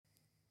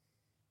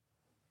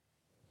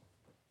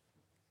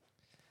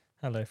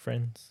Hello,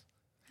 friends.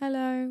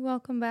 Hello,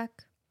 welcome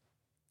back.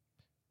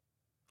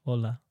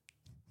 Hola.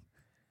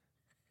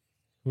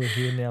 We're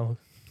here now.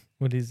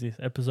 What is this?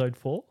 Episode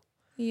 4?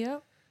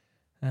 Yep.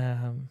 Yeah,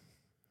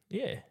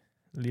 a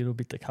little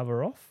bit to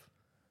cover off.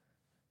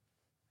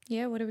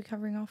 Yeah, what are we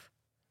covering off?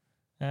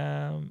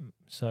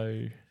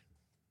 So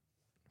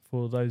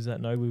for those that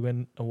know, we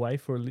went away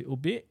for a little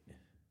bit.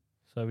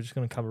 So we're just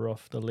going to cover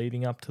off the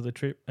leading up to the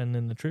trip and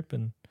then the trip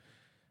and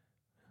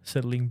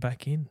settling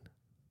back in.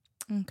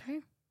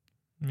 Okay.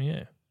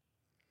 Yeah.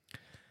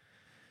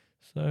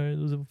 So there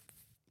was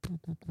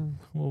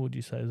what would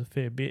you say? There's a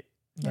fair bit.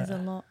 There's a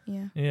lot,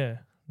 yeah. Yeah,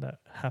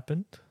 that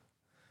happened.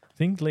 I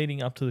think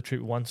leading up to the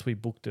trip, once we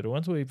booked it, or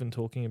once we were even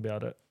talking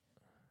about it,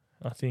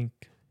 I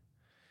think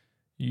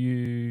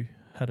you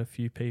had a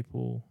few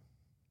people,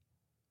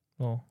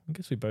 well, I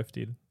guess we both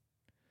did,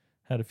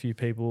 had a few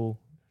people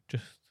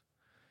just,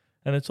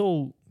 and it's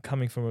all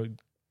coming from a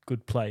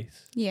good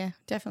place, Yeah,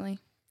 definitely.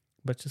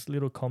 but just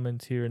little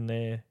comments here and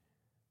there,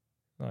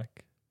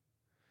 like,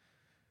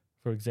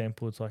 for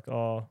example, it's like,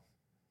 oh,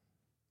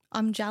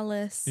 I'm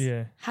jealous.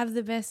 yeah, Have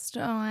the best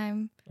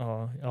time.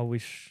 oh, I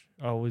wish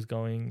I was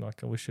going,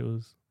 like, I wish it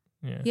was,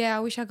 yeah, Yeah, I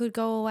wish I could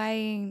go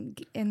away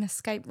and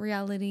escape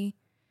reality.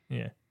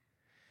 yeah,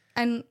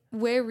 And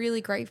we're really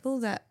grateful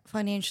that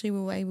financially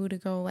we were able to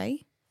go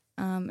away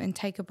and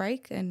take a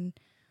break, and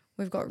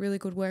we've got really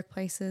good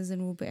workplaces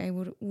and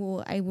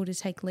we're able to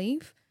take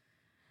leave.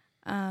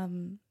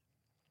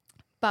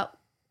 But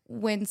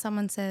when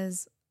someone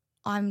says,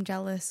 I'm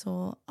jealous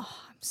or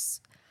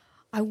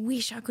I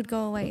wish I could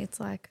go away, it's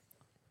like,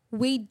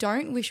 we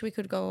don't wish we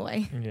could go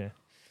away. yeah.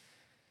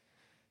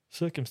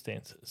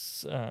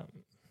 Circumstances, kind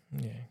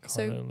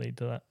of lead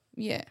to that.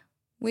 Yeah.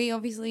 We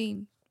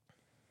obviously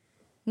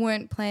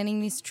weren't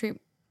planning this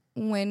trip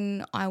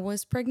when I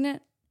was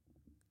pregnant.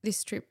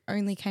 This trip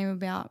only came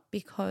about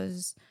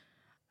because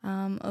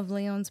of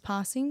Leon's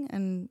passing,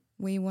 and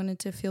we wanted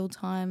to fill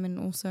time and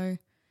also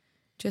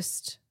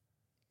just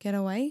get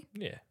away.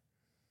 Yeah.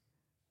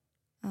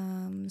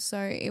 So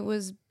it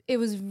was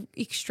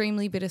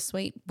extremely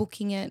bittersweet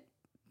booking it,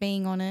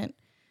 being on it.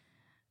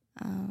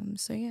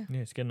 So yeah. Yeah,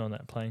 it's getting on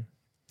that plane.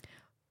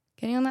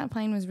 Getting on that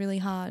plane was really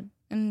hard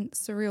and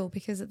surreal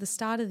because at the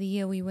start of the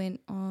year we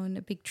went on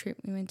a big trip.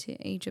 We went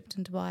to Egypt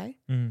and Dubai,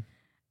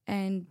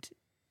 and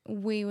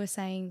we were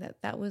saying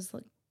that was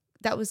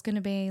going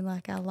to be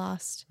like our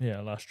last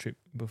trip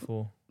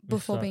before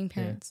being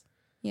parents.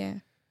 Yeah.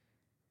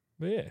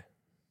 But yeah,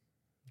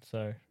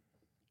 so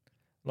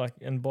like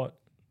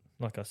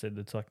I said,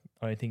 it's like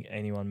I don't think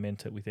anyone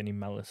meant it with any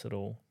malice at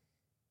all.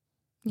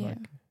 Yeah.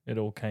 Like it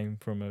all came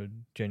from a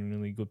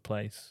genuinely good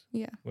place.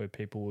 Yeah. Where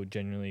people were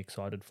genuinely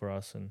excited for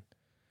us and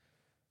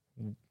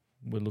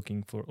were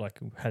looking for, like,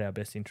 had our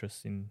best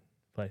interests in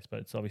place. But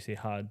it's obviously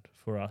hard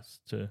for us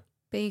to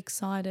be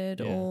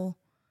excited or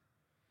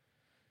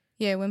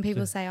when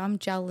people say I'm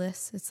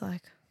jealous, it's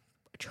like,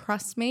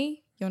 trust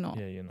me, you're not.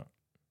 Yeah, you're not.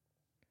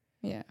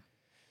 Yeah.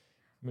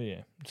 But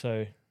yeah,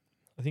 so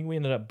I think we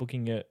ended up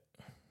booking it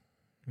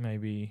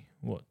maybe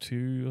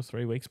 2 or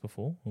 3 weeks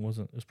before. It was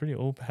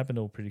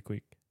happened pretty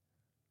quick.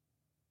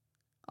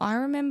 I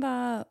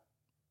remember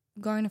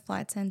going to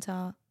Flight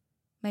Centre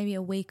maybe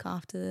a week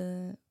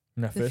after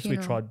the First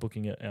funeral. we tried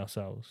booking it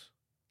ourselves.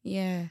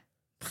 Yeah.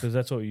 Because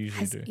that's what we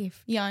usually do.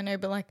 If. Yeah, I know,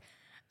 but like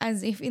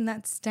as if in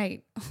that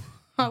state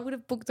I would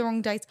have booked the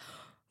wrong dates.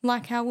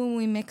 Like how when we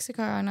were in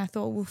Mexico and I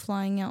thought we were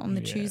flying out on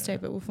the Tuesday,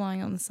 but we're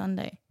flying out on the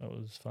Sunday. That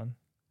was fun.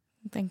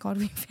 Thank God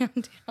we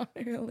found out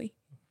early.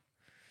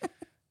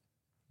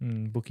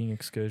 Booking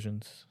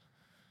excursions.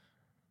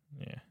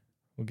 Yeah.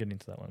 We'll get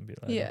into that one a bit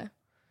later.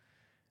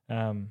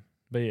 Yeah.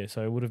 But yeah,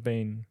 so it would have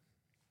been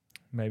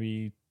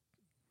maybe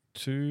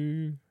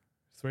 2-3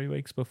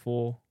 weeks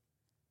before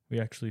we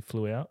actually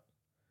flew out.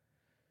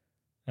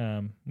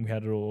 We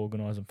had it all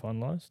organised and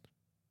finalised.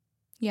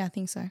 Yeah, I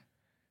think so.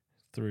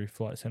 Through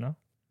Flight Centre.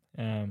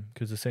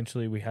 Because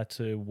essentially we had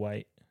to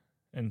wait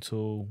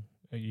until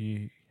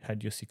you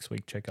had your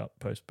 6-week checkup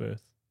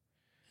post-birth.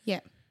 Yeah.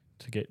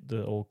 To get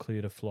the all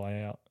clear to fly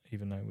out,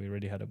 even though we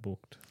already had it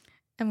booked.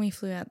 And we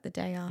flew out the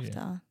day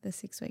after the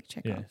 6-week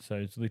checkup. Yeah, so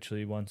it's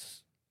literally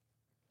once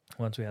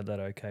we had that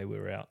okay, we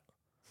were out.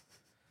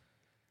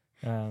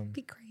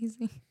 Be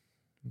crazy.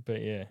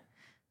 But yeah,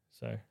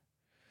 so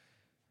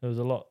there was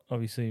a lot,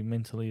 obviously,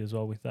 mentally as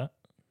well with that.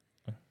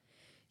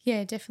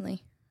 Yeah,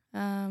 definitely.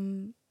 How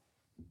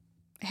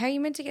are you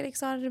meant to get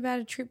excited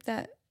about a trip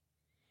that,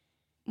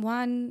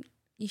 one,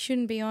 you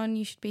shouldn't be on?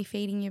 You should be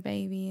feeding your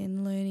baby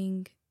and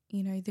learning,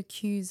 the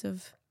cues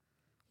of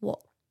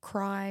what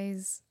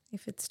cries,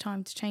 if it's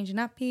time to change a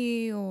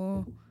nappy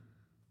or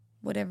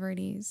whatever it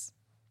is.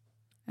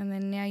 And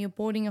then now you're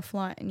boarding a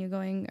flight and you're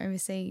going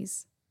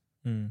overseas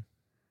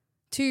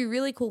to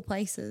really cool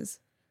places.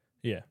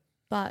 Yeah.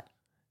 But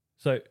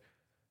so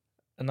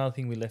another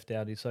thing we left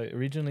out is, so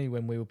originally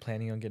when we were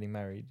planning on getting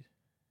married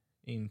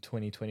in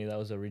 2020, that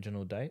was the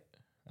original date,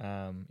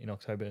 in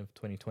October of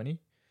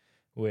 2020,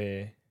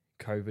 where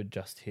COVID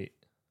just hit.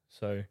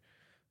 So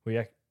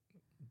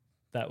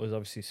that was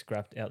obviously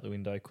scrapped out the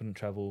window. Couldn't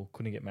travel,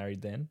 couldn't get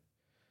married then.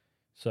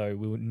 So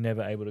we were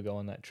never able to go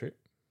on that trip.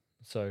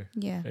 So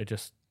Yeah. it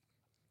just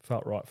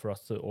felt right for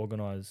us to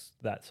organise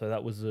that. So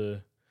that was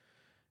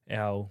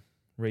our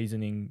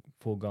reasoning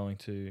for going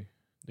to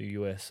the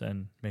US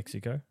and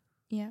Mexico.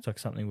 Yeah. It's like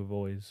something we've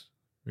always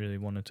really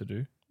wanted to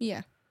do.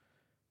 Yeah.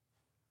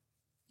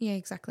 Yeah,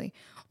 exactly.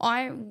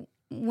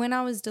 When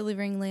I was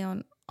delivering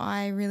Leon,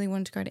 I really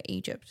wanted to go to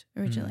Egypt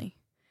originally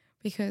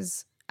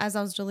because as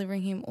I was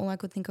delivering him, all I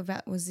could think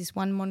about was this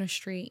one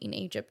monastery in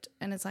Egypt,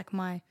 and it's like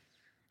my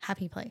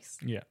happy place.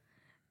 Yeah.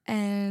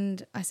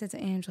 And I said to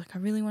Ange, like, I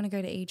really want to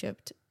go to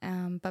Egypt.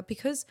 But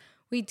because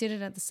we did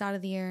it at the start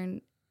of the year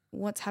and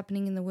what's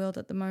happening in the world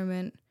at the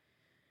moment,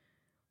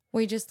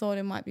 we just thought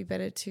it might be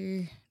better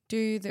to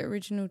do the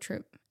original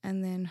trip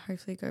and then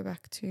hopefully go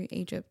back to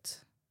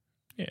Egypt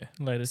Yeah,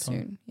 later soon.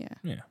 time. Yeah.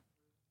 Yeah.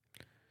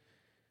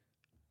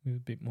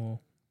 With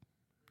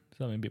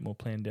something a bit more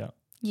planned out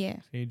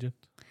Yeah. for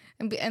Egypt.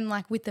 And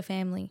like with the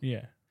family.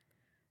 Yeah.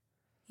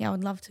 Yeah, I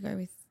would love to go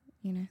with,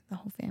 the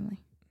whole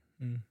family.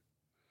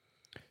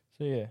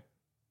 So, yeah.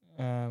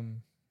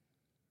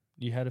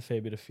 You had a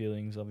fair bit of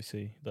feelings,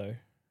 obviously, though,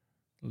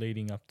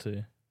 leading up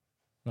to,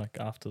 like,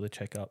 after the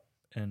checkup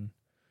and...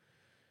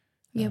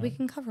 Yeah, we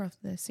can cover off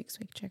the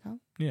 6-week checkup.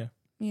 Yeah.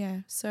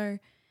 Yeah. So,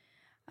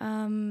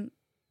 going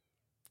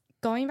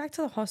back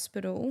to the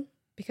hospital,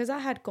 because I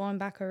had gone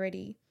back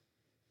already,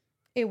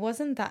 it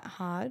wasn't that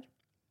hard,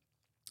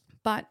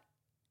 but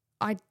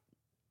I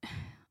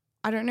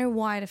don't know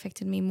why it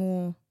affected me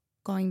more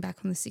going back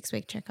on the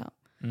 6-week checkup.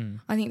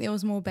 I think there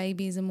was more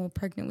babies and more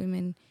pregnant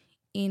women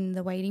in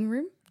the waiting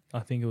room.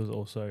 I think it was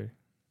also,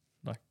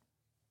 like,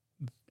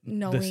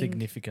 Knowing, the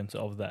significance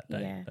of that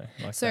day. Yeah.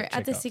 Though, like so that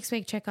at the checkup.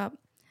 6-week checkup,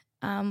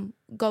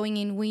 going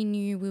in, we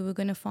knew we were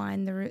going to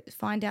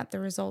find out the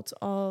results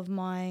of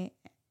my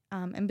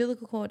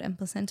umbilical cord and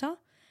placenta,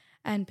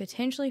 and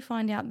potentially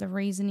find out the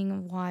reasoning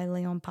of why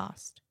Leon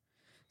passed.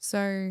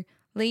 So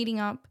leading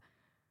up,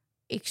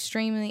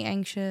 extremely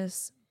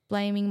anxious,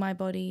 blaming my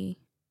body,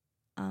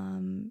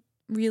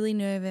 really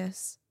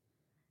nervous,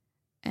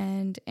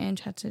 and Ange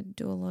had to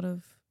do a lot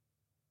of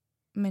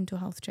mental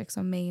health checks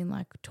on me and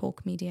like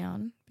talk me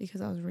down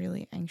because I was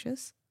really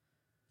anxious.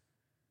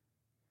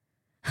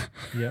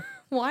 Yep.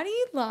 Why do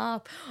you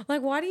laugh?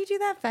 Like, why do you do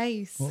that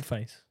face? What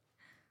face?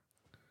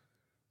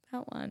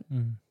 That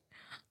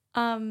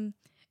one.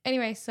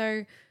 Anyway,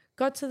 so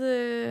got to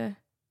the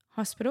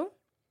hospital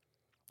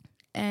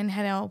and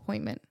had our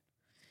appointment.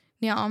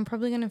 Now, I'm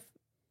probably going to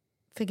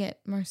forget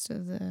most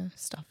of the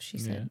stuff she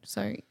said. Yeah.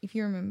 So if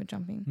you remember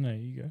jumping. No,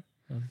 you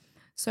go.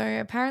 So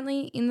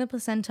apparently in the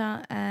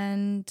placenta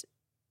and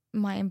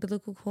my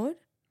umbilical cord,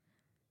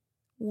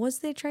 was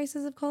there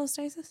traces of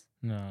cholestasis?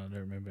 No, I don't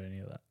remember any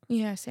of that.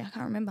 Yeah, see, I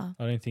can't remember.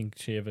 I don't think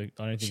she She covered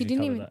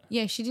didn't even. that.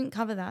 Yeah, she didn't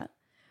cover that.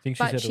 I think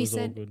But she said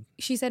it was all good.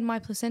 She said my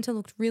placenta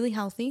looked really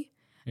healthy,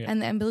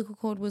 and the umbilical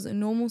cord was a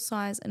normal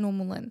size, a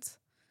normal length.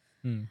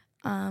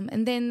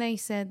 And then they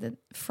said that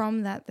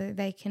from that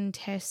they can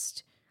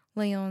test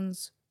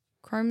Leon's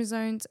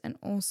chromosomes and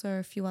also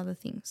a few other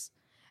things.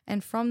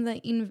 And from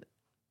the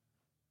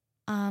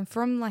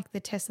like the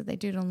test that they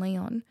did on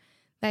Leon,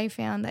 they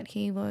found that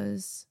he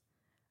was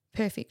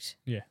perfect.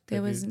 Yeah,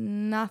 there was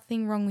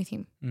nothing wrong with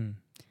him.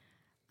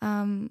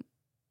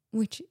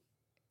 Which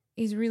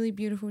is really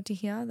beautiful to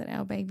hear that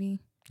our baby,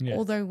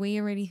 although we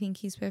already think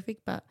he's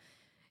perfect, but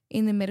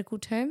in the medical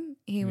term,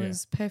 he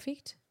was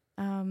perfect.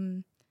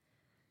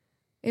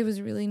 It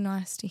was really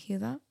nice to hear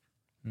that.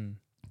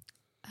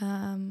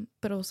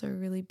 But also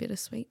really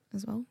bittersweet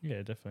as well.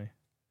 Yeah, definitely.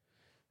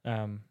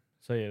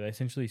 So yeah, they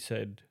essentially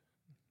said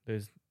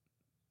there's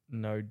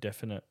no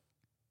definite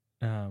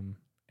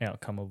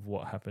outcome of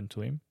what happened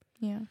to him.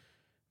 Yeah.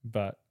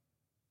 But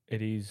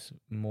it is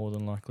more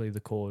than likely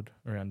the cord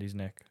around his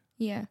neck.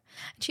 Yeah.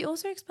 She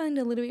also explained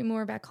a little bit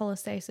more about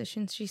cholestasis,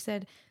 and she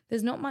said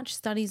there's not much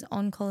studies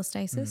on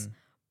cholestasis,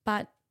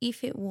 but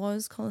if it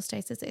was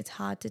cholestasis, it's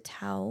hard to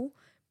tell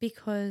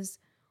because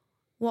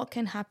what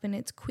can happen,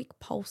 it's quick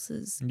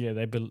pulses. Yeah,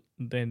 there's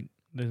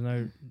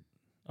no,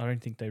 I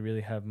don't think they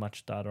really have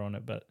much data on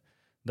it, but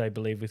they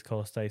believe with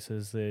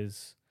cholestasis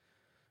there's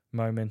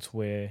moments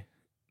where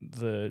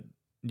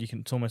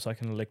it's almost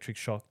like an electric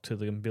shock to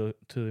the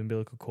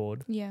umbilical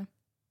cord. Yeah.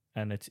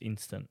 And it's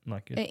instant,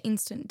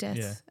 instant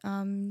death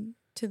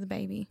to the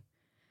baby.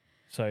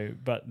 So,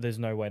 but there's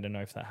no way to know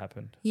if that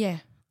happened. Yeah.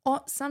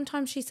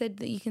 Sometimes she said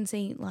that you can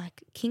see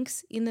like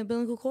kinks in the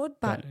umbilical cord,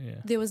 but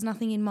there was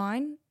nothing in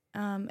mine.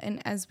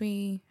 And as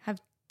we have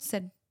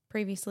said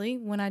previously,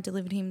 when I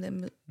delivered him,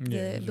 the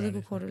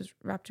umbilical cord was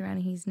wrapped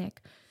around his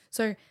neck.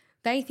 So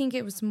they think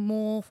it was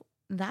more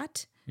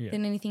that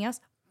than anything else,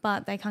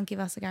 but they can't give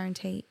us a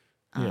guarantee.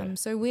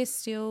 So we're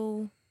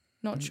still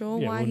not sure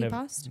why he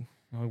passed.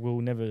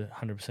 We'll never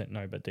 100%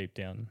 know, but deep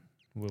down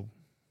we'll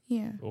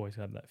always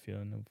have that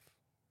feeling of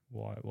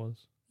why it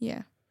was.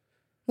 Yeah.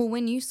 Well,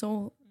 when you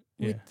saw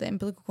with the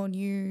umbilical cord,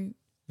 you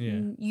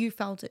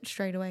felt it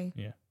straight away.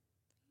 Yeah.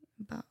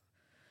 But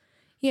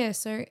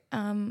so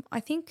I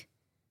think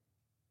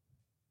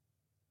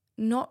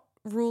not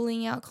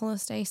ruling out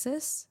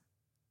cholestasis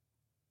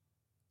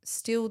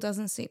still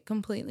doesn't sit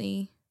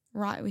completely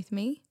right with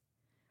me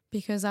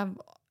because I'm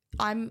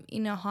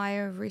in a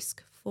higher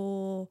risk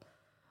for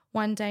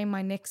one day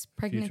my next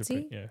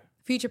pregnancy,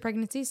 future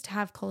pregnancies to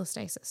have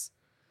cholestasis.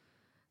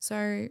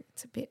 So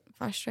it's a bit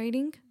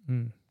frustrating.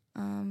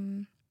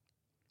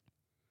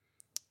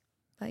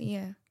 But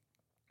yeah.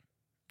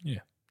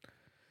 Yeah.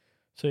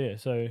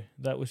 So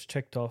that was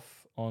checked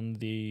off on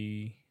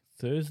the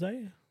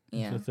Thursday.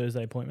 Yeah. The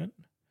Thursday appointment.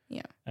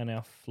 Yeah. And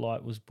our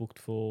flight was booked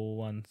for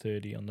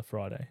 1:30 on the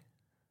Friday.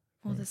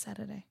 Or the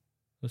Saturday.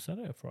 Was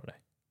Saturday or Friday?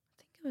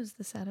 I think it was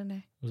the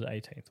Saturday. It was the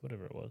 18th,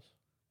 whatever it was.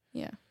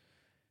 Yeah.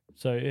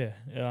 So yeah,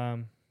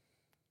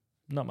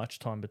 not much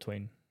time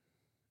between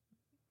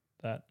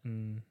that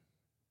and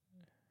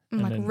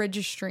like then,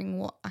 registering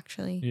what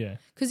actually. Yeah.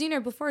 Because, you know,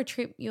 before a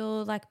trip,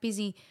 you're like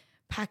busy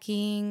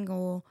packing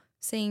or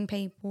seeing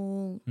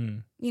people,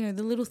 you know,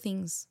 the little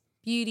things,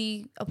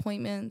 beauty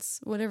appointments,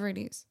 whatever it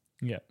is.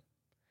 Yeah.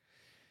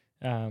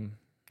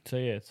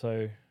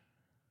 So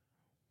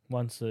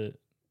once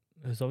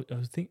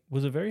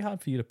was it very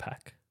hard for you to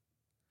pack?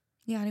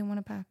 Yeah, I didn't want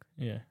to pack.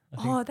 Yeah.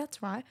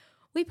 That's right.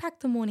 We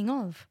packed the morning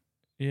of.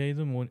 Yeah,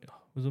 the morning.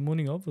 Was the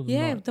morning of? Or the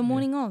yeah, night? the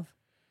morning of.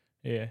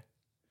 Yeah.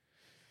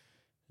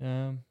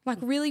 Like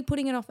really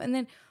putting it off. And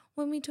then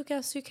when we took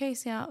our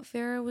suitcase out,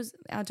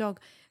 our dog,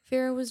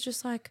 Farah was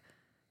just like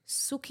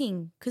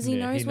sooking because he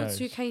knows what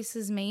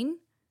suitcases mean.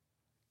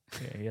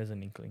 Yeah, he has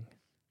an inkling.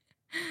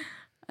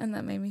 And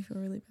that made me feel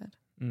really bad.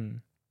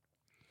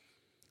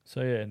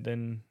 So yeah,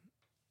 then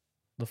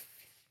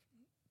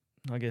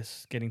I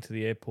guess getting to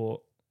the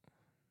airport,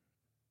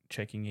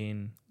 checking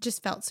in.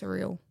 Just felt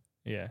surreal.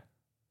 Yeah.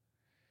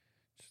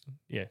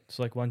 Yeah, it's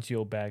like once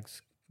your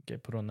bags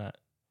get put on that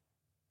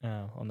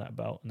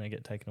belt and they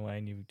get taken away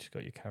and you've just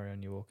got your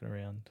carry-on, you're walking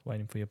around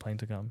waiting for your plane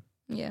to come.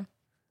 Yeah.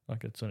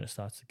 Like it's when it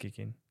starts to kick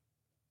in.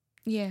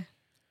 Yeah.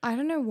 I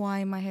don't know why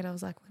in my head I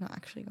was like, we're not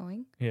actually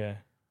going. Yeah.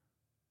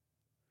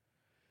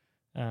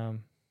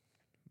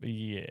 But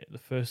yeah,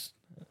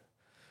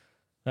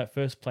 that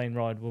first plane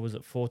ride, what was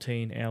it,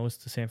 14 hours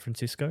to San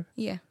Francisco?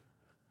 Yeah.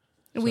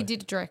 So, we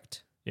did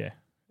direct. Yeah.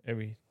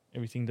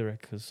 Everything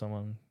direct because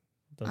someone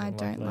doesn't I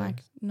don't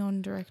like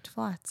non-direct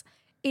flights.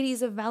 It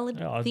is a valid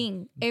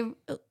thing.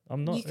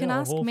 I'm not. You can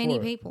ask many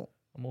people.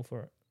 I'm all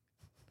for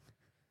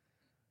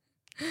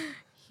it.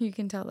 You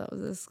can tell that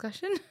was a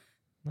discussion.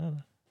 No.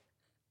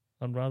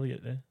 I'd rather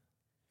get there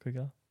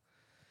quicker.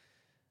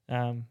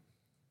 So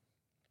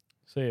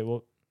yeah,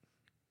 well,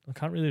 I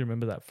can't really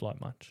remember that flight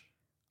much.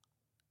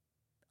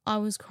 I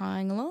was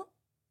crying a lot.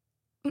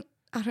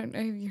 I don't know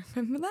if you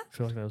remember that. I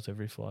feel like that was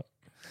every flight.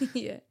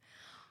 Yeah.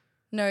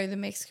 No, the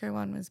Mexico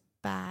one was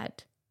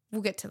bad.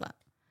 We'll get to that.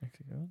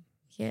 Mexico?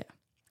 Yeah.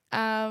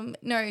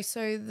 No,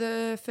 so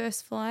the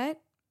first flight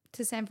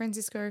to San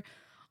Francisco,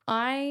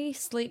 we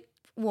sleep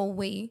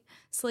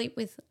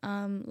with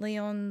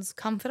Leon's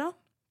comforter,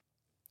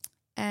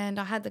 and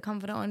I had the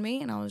comforter on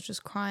me and I was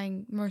just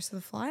crying most of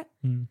the flight.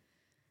 And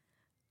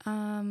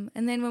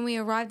then when we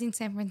arrived in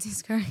San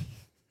Francisco,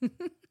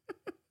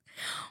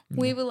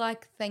 we were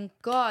like, thank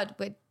God,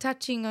 we're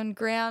touching on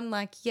ground.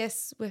 Like,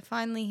 yes, we're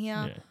finally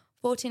here. Yeah.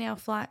 14-hour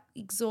flight,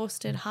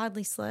 exhausted,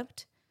 hardly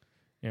slept.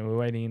 Yeah, we're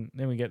waiting.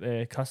 Then we get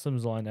there.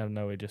 Customs line out of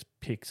nowhere just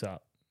picks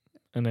up.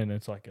 And then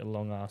it's like a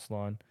long-ass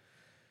line.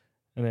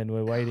 And then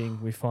we're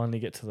waiting. We finally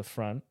get to the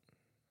front.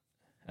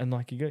 And,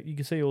 like, you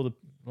can see all the,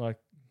 like,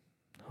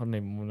 I don't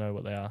even know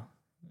what they are.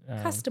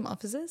 Custom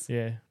officers.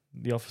 Yeah,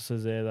 the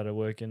officers there that are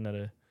working, that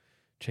are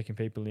checking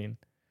people in.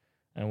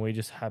 And we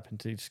just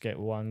happened to just get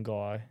one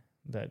guy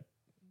that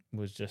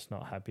was just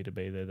not happy to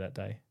be there that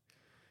day.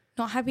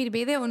 Not happy to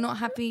be there or not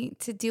happy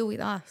to deal with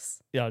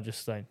us? Yeah, I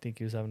just don't think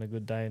he was having a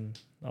good day, and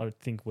I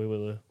think we were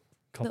the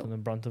copping the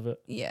brunt of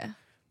it. Yeah.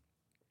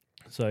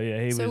 So,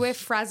 yeah, So we're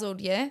frazzled,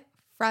 yeah?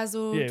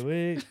 Frazzled. Yeah,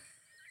 we're...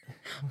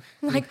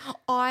 like,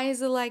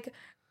 eyes are, like,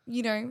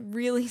 you know,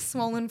 really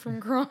swollen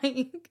from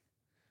crying.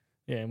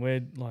 Yeah, and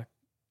we're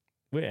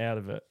out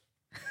of it.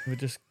 We're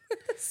just...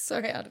 so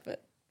out of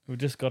it. We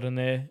just got in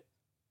there,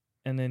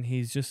 and then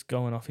he's just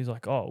going off. He's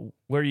like, oh,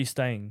 where are you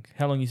staying?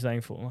 How long are you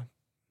staying for?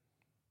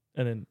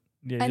 And then...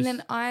 Yeah, and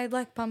then I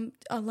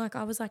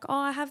I was like, oh,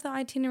 I have the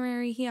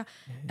itinerary here.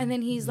 And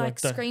then he's like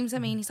screams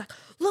at me and he's like,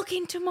 look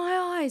into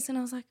my eyes. And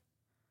I was like,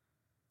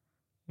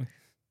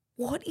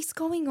 what is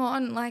going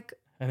on? Like,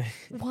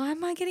 why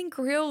am I getting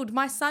grilled?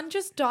 My son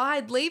just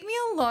died. Leave me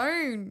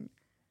alone.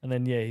 And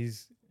then, yeah,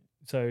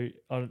 for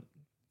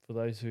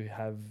those who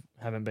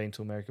haven't been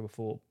to America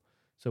before,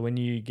 so when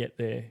you get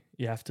there,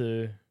 you have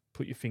to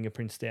put your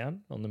fingerprints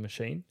down on the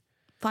machine.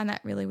 Find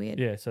that really weird.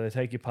 Yeah, so they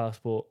take your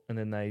passport and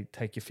then they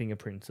take your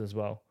fingerprints as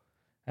well.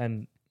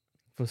 And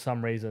for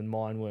some reason,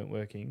 mine weren't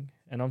working.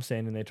 And I'm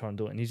standing there trying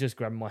to do it. And he's just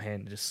grabbing my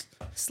hand and just...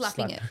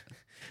 slapping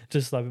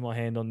my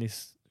hand on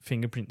this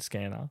fingerprint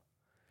scanner.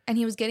 And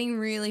he was getting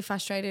really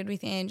frustrated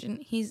with Ange.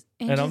 And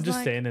I'm just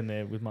standing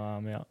there with my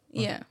arm out.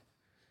 Yeah.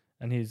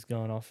 And he's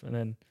going off. And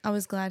then... I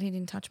was glad he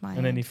didn't touch my hand.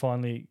 And then it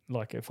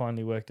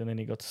finally worked. And then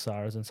he got to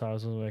Sarah's and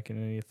Sarah's wasn't working.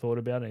 And he thought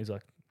about it. And he's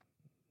like,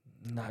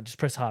 nah, just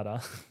press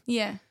harder.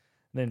 Yeah.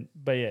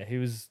 But yeah, he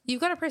was.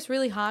 You've got to press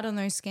really hard on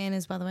those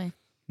scanners, by the way.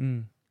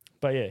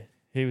 But yeah,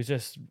 he was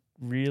just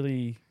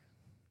really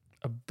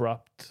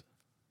abrupt.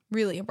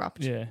 Really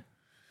abrupt. Yeah,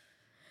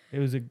 it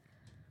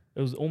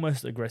was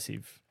almost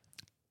aggressive.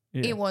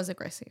 Yeah. It was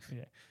aggressive.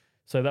 Yeah.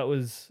 So that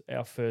was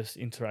our first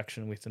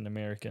interaction with an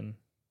American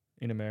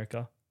in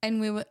America.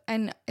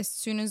 And as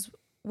soon as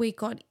we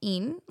got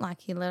in,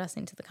 like he let us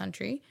into the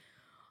country,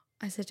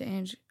 I said to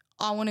Ange,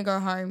 I want to go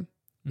home.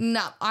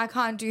 No, I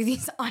can't do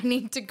this. I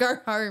need to go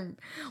home.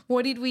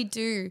 What did we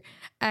do?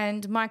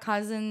 And my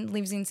cousin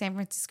lives in San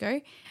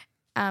Francisco,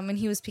 and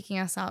he was picking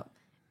us up.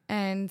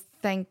 And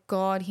thank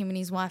God him and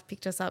his wife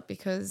picked us up,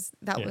 because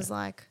that was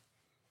like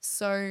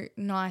so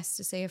nice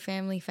to see a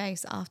family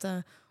face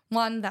after,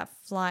 one, that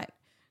flight,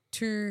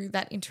 two,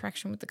 that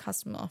interaction with the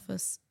customer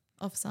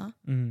officer,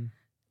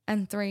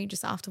 and three,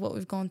 just after what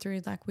we've gone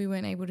through, like we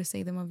weren't able to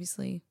see them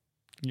obviously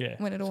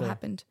when it all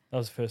happened. That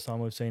was the first time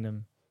we've seen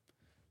them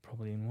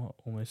probably in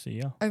almost a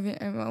year.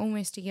 Over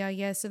almost a year,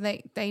 yeah. So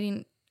they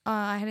didn't,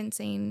 I hadn't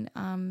seen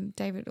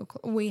David, or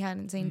we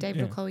hadn't seen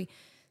David or Chloe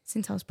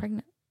since I was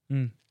pregnant.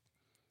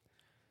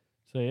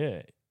 So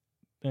yeah,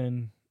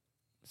 and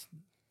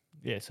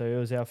yeah, so it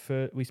was our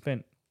first. We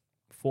spent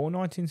 4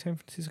 nights in San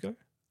Francisco.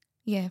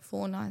 Yeah,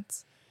 4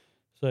 nights.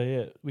 So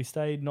yeah, we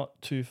stayed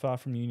not too far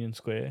from Union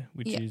Square,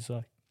 which is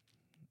like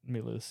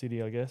middle of the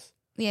city, I guess.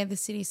 Yeah, the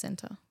city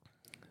centre.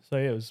 So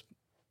yeah, it was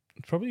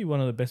probably one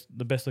of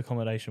the best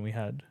accommodation we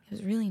had. It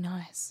was really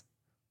nice.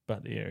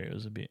 But the area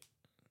was a bit.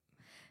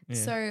 Yeah.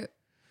 So,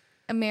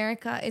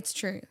 America, it's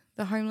true.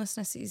 The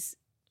homelessness is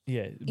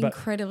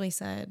incredibly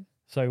sad.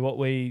 So what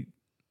we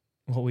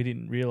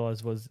didn't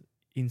realise was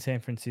in San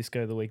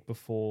Francisco the week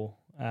before,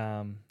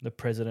 the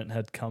president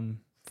had come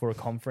for a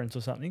conference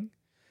or something.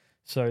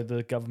 So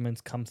the government's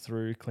come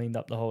through, cleaned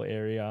up the whole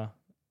area,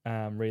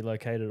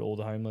 relocated all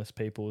the homeless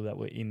people that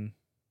were in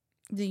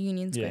the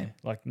Union Square.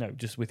 Yeah, like no,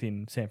 just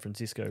within San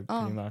Francisco,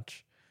 pretty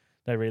much.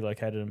 They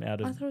relocated them out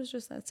of. I thought it was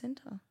just that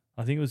centre.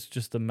 I think it was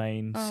just the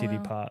main city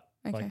part.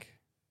 Okay. Like,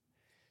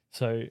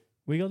 so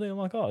we got there. I'm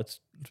like, oh, it's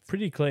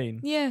pretty clean.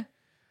 Yeah.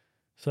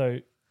 So,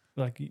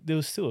 like, there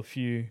was still a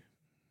few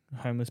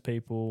homeless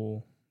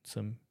people,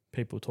 some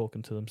people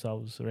talking to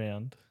themselves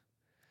around.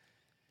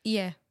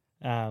 Yeah.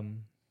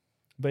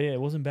 But yeah,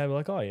 it wasn't bad. We're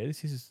like, oh yeah,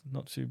 this is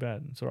not too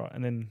bad. It's all right.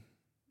 And then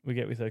we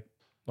get with her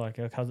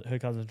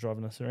cousin's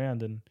driving us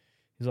around, and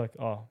he's like,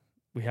 oh,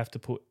 we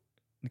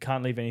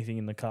can't leave anything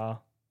in the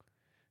car.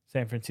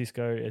 San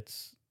Francisco,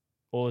 it's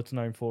all it's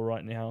known for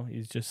right now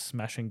is just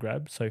smash and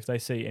grab. So if they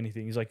see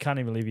anything, he's like, can't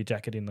even leave your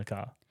jacket in the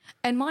car.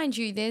 And mind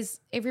you, there's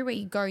everywhere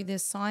you go,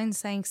 there's signs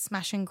saying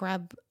smash and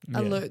grab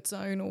alert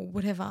zone or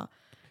whatever.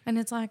 And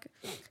it's like,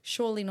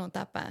 surely not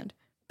that bad.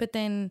 But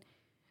then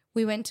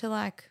we went to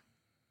like,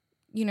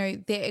 you know,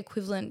 their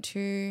equivalent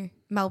to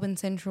Melbourne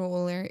Central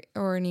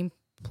or an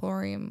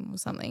Emporium or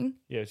something.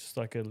 Yeah, it's just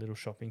like a little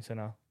shopping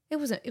centre. It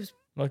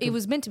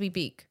was meant to be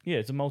big. Yeah,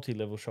 it's a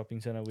multi-level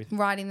shopping centre with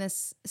right in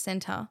this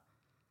centre,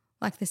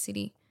 like the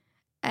city,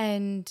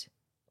 and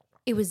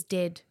it was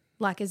dead.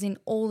 Like, as in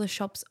all the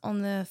shops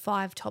on the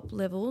 5 top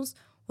levels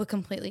were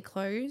completely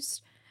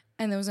closed,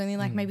 and there was only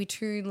like maybe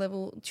 2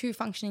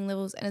 functioning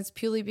levels, and it's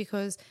purely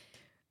because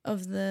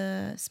of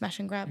the smash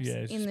and grabs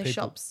in the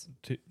shops.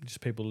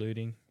 Just people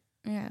looting.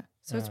 Yeah,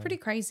 so it's pretty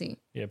crazy.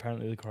 Yeah,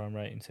 apparently the crime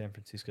rate in San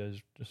Francisco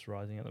is just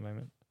rising at the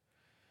moment.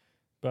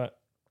 But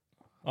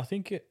I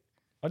think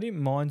I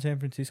didn't mind San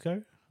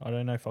Francisco. I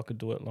don't know if I could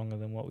do it longer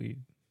than what we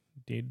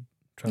did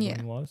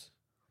traveling wise.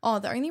 Oh,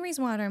 the only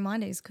reason why I don't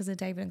mind it is because of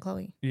David and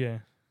Chloe. Yeah.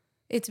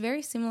 It's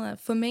very similar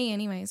for me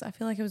anyways. I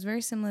feel like it was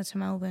very similar to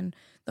Melbourne.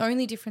 The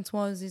only difference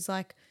is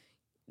like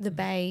the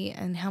bay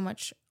and how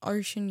much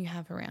ocean you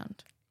have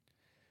around.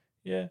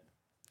 Yeah.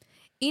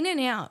 In and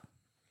out,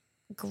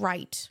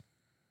 great.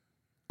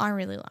 I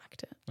really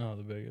liked it. Oh,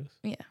 the burgers.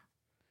 Yeah.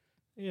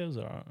 Yeah, it was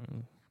all right.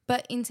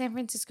 But in San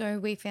Francisco,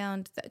 we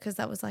found that because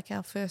that was like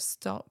our first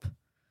stop,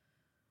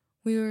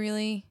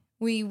 we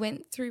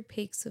went through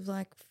peaks of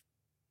like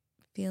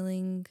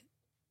feeling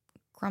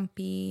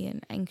grumpy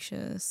and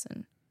anxious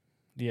and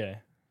yeah,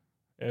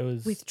 it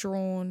was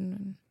withdrawn.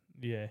 And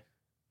yeah,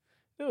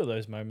 there were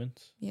those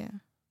moments. Yeah,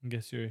 I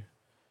guess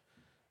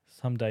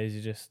some days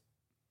you're just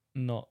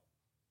not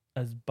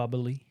as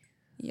bubbly.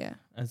 Yeah,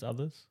 as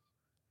others.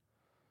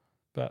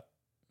 But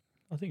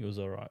I think it was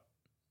all right.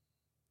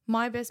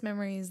 My best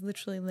memory is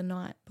literally the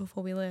night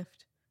before we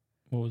left.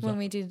 What was when that?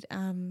 we did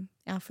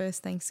our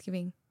first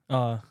Thanksgiving.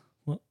 Yeah.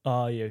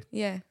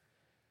 Yeah,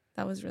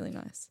 that was really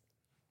nice.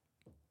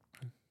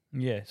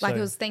 Yeah. Like, it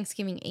was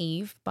Thanksgiving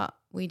Eve, but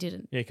we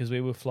didn't. Yeah, because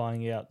we were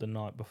flying out the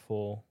night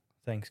before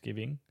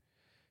Thanksgiving.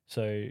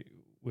 So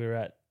we were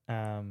at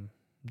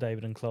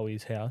David and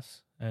Chloe's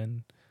house,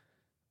 and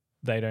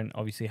they don't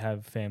obviously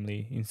have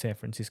family in San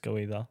Francisco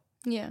either.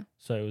 Yeah.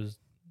 So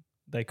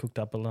they cooked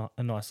up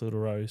a nice little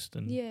roast.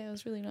 And yeah, it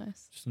was really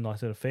nice. Just a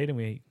nice little feed, and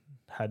we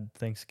had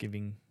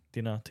Thanksgiving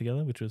dinner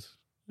together, which was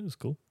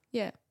cool.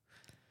 Yeah.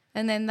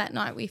 And then that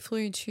night we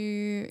flew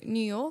to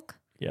New York.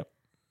 Yep.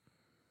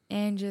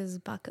 Angie's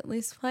bucket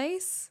list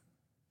place.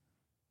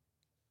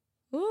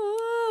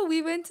 Ooh,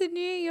 we went to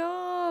New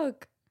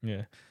York.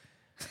 Yeah.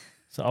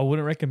 So I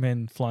wouldn't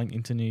recommend flying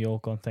into New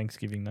York on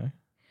Thanksgiving though.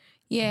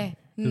 Yeah,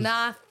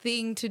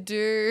 nothing to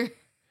do.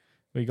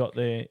 We got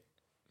there.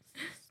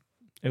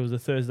 It was a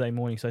Thursday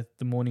morning, so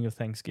the morning of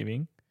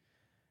Thanksgiving,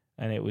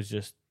 and it was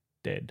just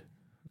dead.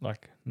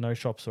 Like no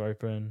shops are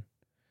open.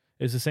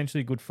 It was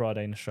essentially Good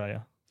Friday in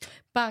Australia.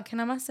 But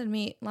I must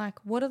admit, like,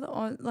 what are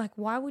the like?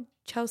 Why would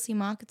Chelsea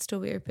Market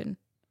still be open?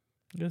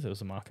 Because it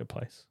was a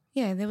marketplace.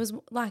 Yeah, there was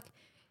like,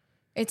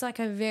 it's like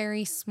a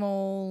very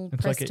small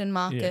It's like Preston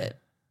market.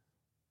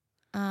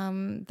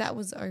 That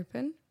was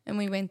open, and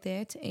we went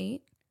there to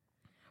eat,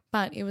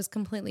 but it was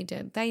completely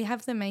dead. They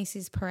have the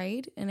Macy's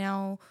parade, and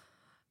our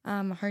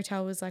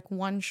hotel was like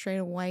one street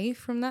away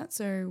from that,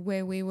 so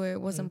where we were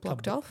wasn't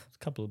blocked off.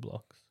 A couple of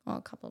blocks. Oh,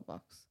 a couple of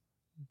blocks.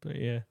 But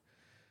yeah,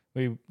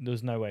 there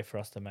was no way for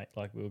us to make,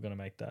 like, we were going to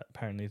make that.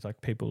 Apparently, it's like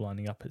people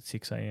lining up at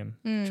 6 a.m.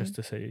 just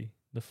to see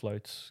the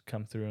floats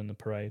come through in the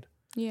parade.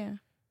 Yeah.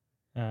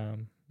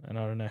 And I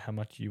don't know how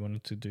much you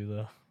wanted to do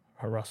the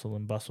hustle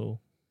and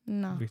bustle.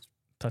 No. With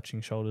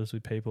touching shoulders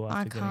with people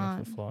after getting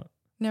off the flight.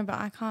 No, but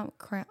I can't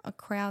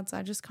crowds.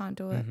 I just can't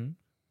do it. Mm-hmm.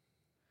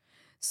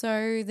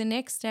 So the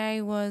next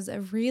day was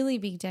a really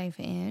big day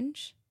for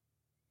Ange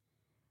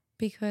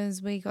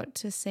because we got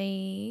to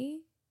see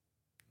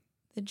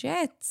the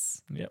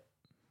Jets. Yep.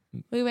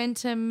 We went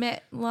to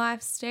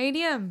MetLife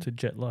Stadium. To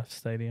Jet Life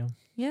Stadium.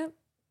 Yep.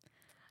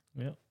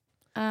 Yep.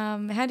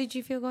 How did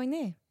you feel going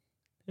there?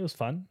 It was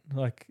fun.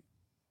 Like,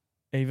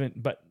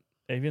 even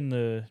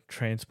the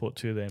transport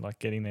to there, like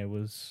getting there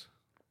was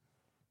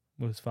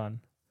fun.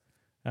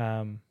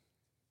 Yeah,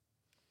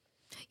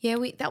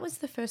 that was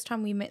the first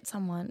time we met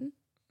someone.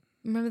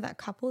 Remember that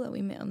couple that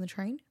we met on the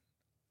train?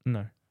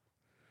 No.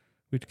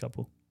 Which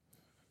couple?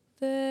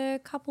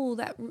 The couple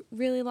that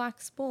really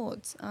likes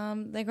sports.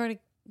 They go to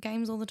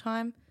games all the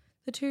time.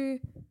 The two,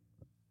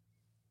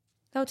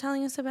 they were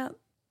telling us about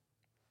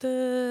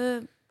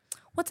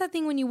what's that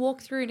thing when you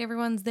walk through and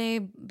everyone's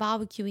there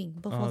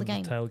barbecuing before the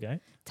game?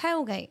 Tailgate.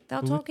 Tailgate. They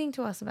were talking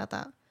to us about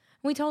that.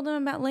 We told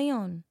them about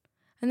Leon.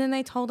 And then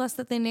they told us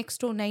that their next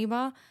door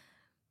neighbour.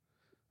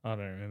 I don't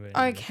remember.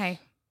 Okay.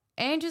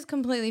 Andrew's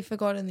completely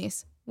forgotten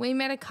this. We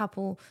met a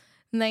couple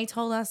and they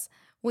told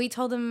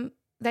them,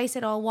 they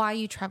said, oh, why are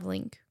you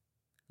travelling?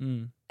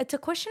 It's a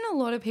question a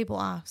lot of people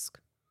ask.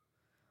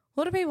 A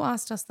lot of people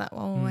asked us that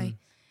one way.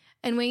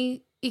 And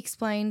we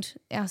explained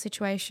our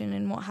situation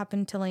and what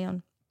happened to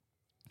Leon.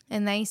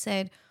 And they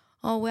said,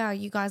 oh, wow,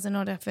 you guys are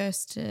not our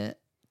first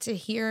to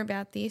hear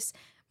about this.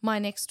 My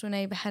next door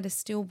neighbour had a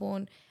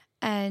stillborn,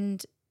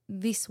 and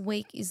this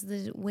week is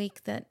the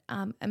week that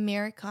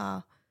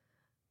America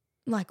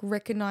like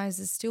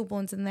recognises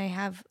stillborns, and they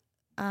have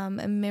a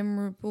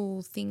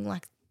memorable thing,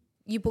 like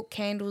you put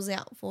candles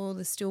out for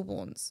the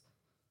stillborns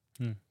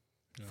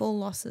for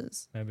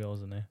losses. Maybe I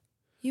wasn't there.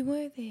 You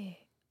were there.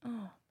 Oh, my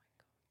God.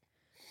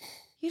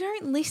 You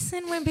don't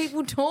listen when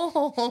people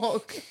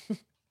talk.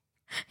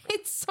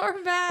 It's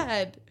so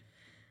bad.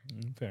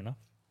 Fair enough.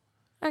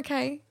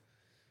 Okay.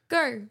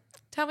 Go.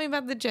 Tell me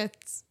about the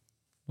Jets.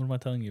 What am I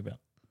telling you about?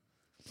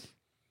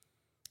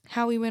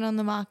 How we went on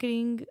the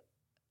marketing,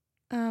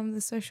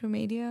 the social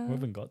media. We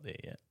haven't got there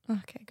yet.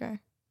 Okay, go.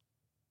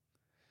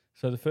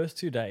 So the first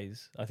 2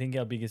 days, I think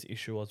our biggest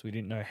issue was we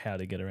didn't know how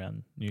to get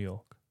around New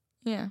York.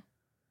 Yeah.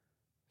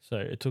 So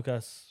it took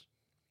us,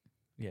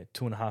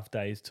 2.5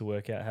 days to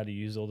work out how to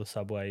use all the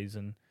subways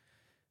and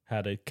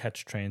how to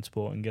catch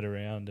transport and get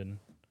around and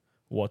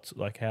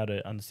how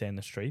to understand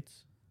the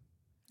streets.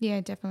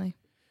 Yeah, definitely.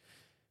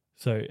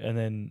 So, and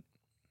then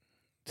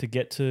to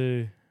get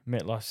to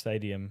MetLife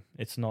Stadium,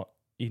 it's not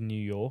in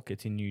New York,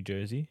 it's in New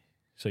Jersey.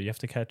 So you have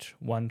to catch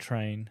one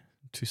train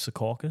to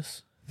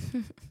Secaucus.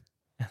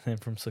 And then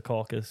from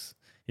Secaucus,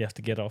 you have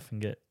to get off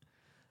and get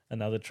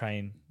another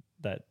train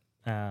that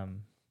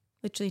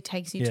literally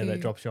takes you to...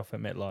 that drops you off at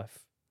MetLife.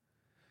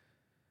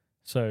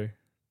 So,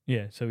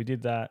 so we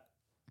did that.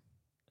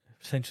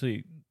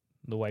 Essentially,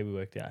 the way we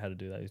worked out how to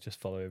do that is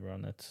just follow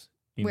everyone that's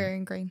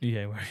wearing green.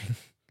 Yeah,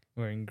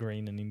 wearing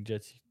green and in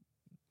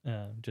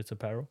Jets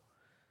apparel.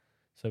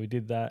 So we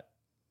did that.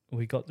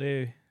 We got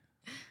there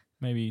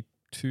maybe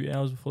 2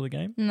 hours before the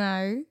game.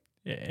 No.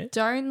 Yeah.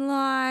 Don't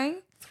lie.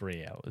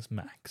 3 hours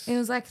max. It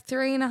was like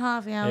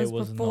 3.5 hours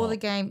before the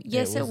game.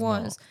 Yes, it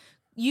was.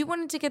 You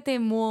wanted to get there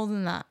more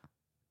than that.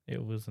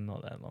 It was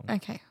not that long.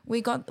 Okay.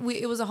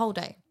 It was a whole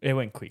day. It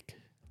went quick.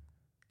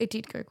 It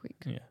did go quick.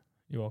 Yeah.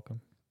 You're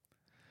welcome.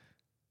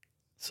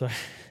 So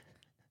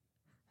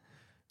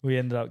we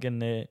ended up getting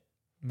there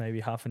maybe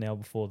half an hour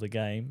before the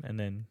game and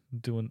then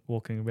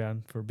walking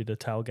around for a bit of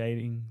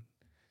tailgating,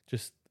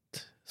 just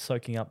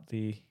soaking up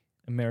the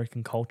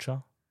American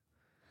culture.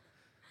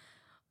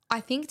 I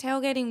think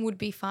tailgating would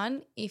be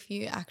fun if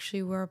you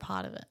actually were a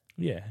part of it.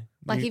 Yeah.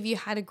 Like if you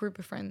had a group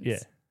of friends. Yeah.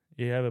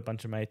 You have a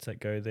bunch of mates that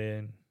go there.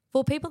 And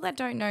for people that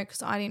don't know,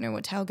 because I didn't know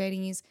what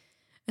tailgating is,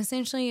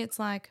 essentially it's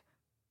like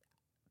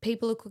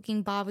people are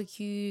cooking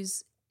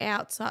barbecues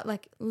outside,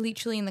 like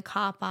literally in the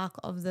car park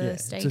of the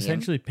stadium. It's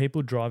essentially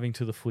people driving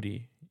to the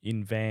footy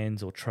in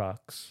vans or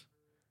trucks,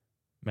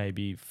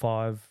 maybe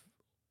five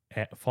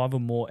or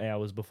more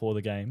hours before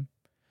the game,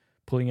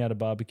 pulling out a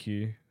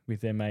barbecue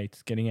with their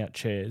mates, getting out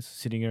chairs,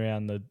 sitting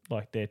around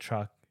their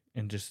truck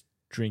and just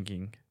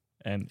drinking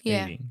and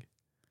eating.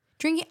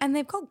 Drinking, and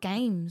they've got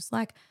games.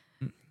 Like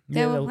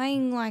they were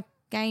playing like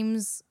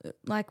games,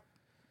 like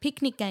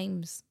picnic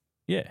games.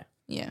 Yeah.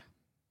 Yeah.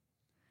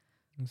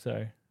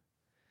 So,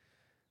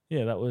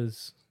 yeah, that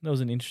was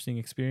an interesting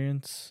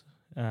experience.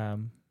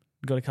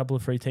 Got a couple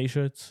of free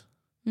T-shirts.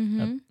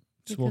 Mm-hmm.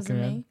 Just walking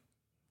around.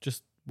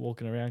 Just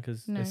walking around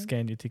because they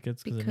scanned your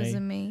tickets because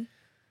of me.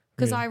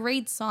 Because I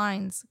read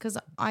signs, because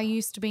I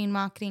used to be in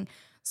marketing,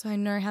 so I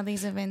know how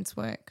these events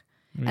work.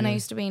 Really? And I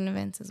used to be in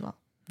events as well.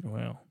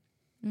 Wow.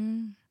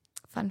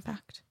 Fun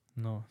fact.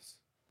 Nice.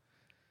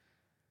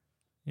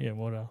 Yeah,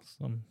 what else?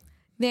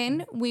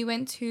 Then we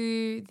went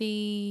to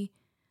the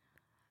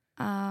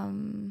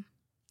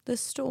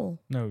store.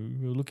 No,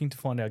 we were looking to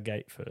find our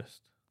gate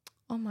first.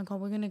 Oh my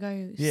God, we're going to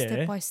go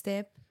step by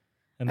step.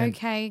 And then,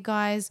 okay,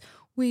 guys,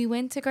 we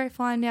went to go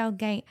find our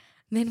gate.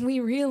 Then we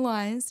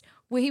realised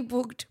we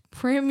booked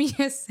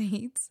premier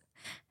seats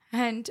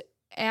and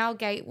our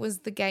gate was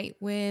the gate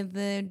where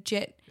the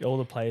jet... all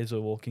the players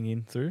were walking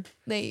in through.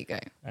 There you go.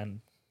 And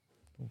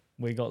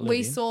we got let We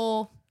in.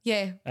 saw,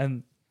 yeah.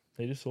 And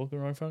they just walked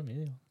right in front of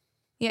me.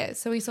 Yeah,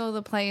 so we saw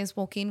the players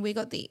walk in. We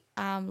got the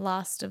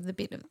last of the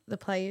bit of the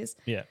players.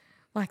 Yeah.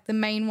 Like the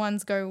main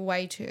ones go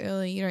way too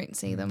early. You don't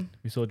see them.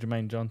 We saw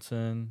Jermaine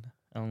Johnson,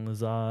 Alan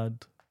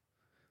Lazard,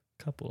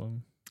 a couple of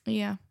them.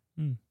 Yeah.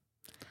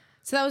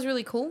 So that was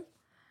really cool.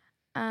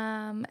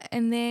 And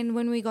then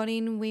when we got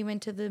in, we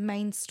went to the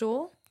main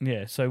store.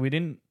 Yeah, so we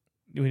didn't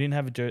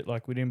have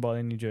we didn't buy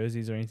any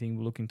jerseys or anything.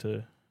 We're looking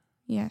to...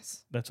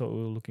 Yes. That's what we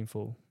were looking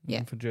for.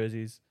 Looking for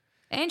jerseys.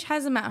 Ange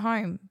has them at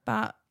home,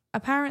 but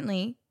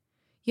apparently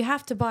you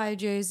have to buy a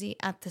jersey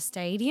at the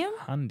stadium.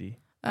 Hundy.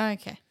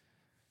 Okay.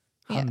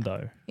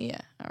 Hundo. Yeah,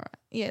 all right.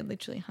 Yeah,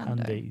 literally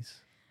hundo. Hundies.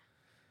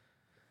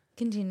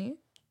 Continue.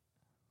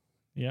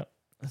 Yep.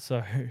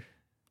 So...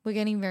 We're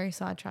getting very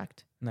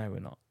sidetracked. No, we're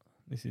not.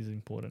 This is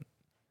important.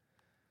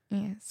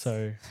 Yes.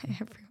 So...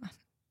 everyone.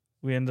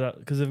 We ended up...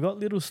 Because they've got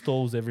little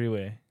stalls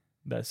everywhere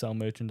that sell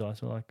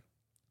merchandise. We're like,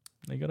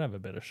 they got to have a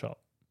better shop.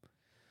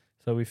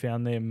 So we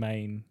found their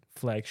main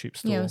flagship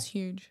store. Yeah, it was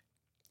huge.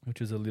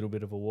 Which was a little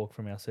bit of a walk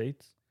from our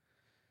seats.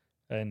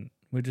 And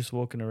we're just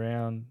walking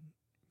around,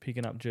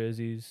 picking up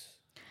jerseys,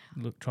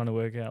 trying to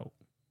work out.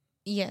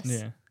 Yes.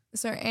 Yeah.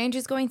 So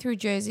Andrew's going through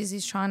jerseys.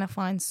 He's trying to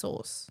find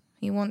Sauce.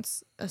 He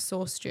wants a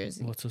Sauce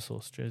jersey. What's a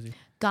Sauce jersey?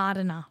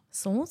 Gardiner.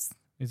 Sauce?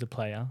 He's a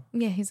player.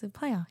 Yeah, he's a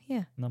player.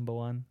 Yeah. Number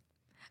 1.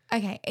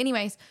 Okay.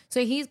 Anyways,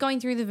 so he's going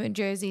through the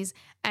jerseys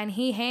and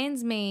he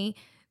hands me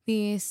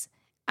this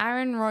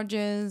Aaron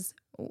Rodgers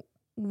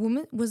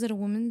woman. Was it a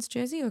woman's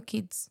jersey or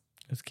kids?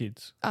 It's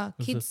kids.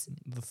 Kids.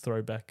 The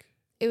throwback.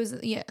 It was,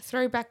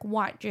 throwback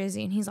white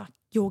jersey. And he's like,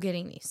 you're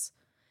getting this.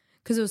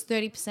 Because it was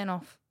 30%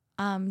 off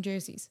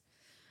jerseys.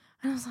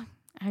 And I was like,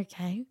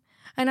 okay.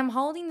 And I'm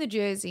holding the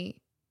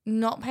jersey,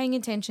 not paying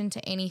attention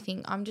to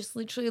anything. I'm just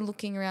literally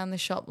looking around the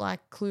shop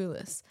like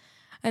clueless.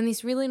 And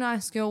this really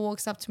nice girl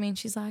walks up to me and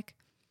she's like,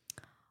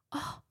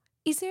 oh,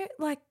 is there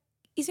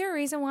a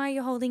reason why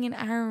you're holding an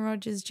Aaron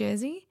Rodgers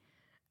jersey?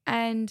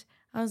 And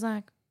I was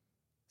like,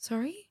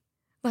 sorry?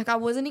 Like I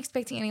wasn't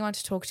expecting anyone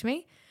to talk to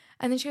me.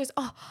 And then she goes,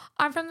 oh,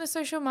 I'm from the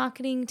social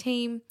marketing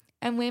team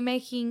and we're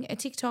making a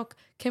TikTok.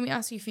 Can we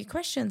ask you a few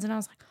questions? And I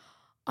was like,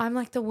 I'm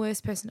like the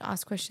worst person to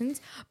ask questions,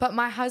 but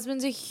my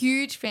husband's a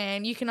huge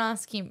fan. You can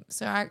ask him.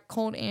 So I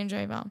called Andrew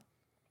over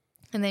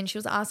and then she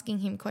was asking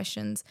him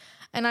questions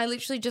and I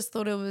literally just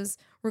thought it was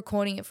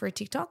recording it for a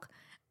TikTok.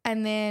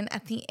 And then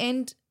at the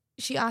end,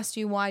 she asked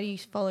you, why do you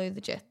follow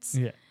the Jets?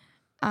 Yeah.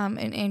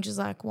 And Andrew's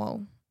like,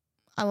 well,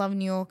 I love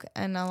New York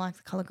and I like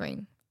the color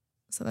green.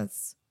 So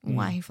that's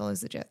why he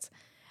follows the Jets.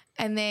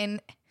 And then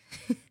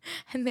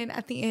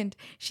at the end,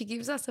 she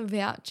gives us a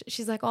voucher.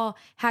 She's like, oh,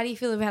 how do you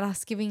feel about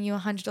us giving you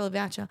 $100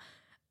 voucher?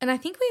 And I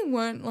think we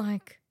weren't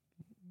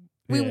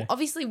we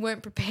obviously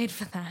weren't prepared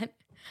for that.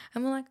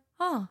 And we're like,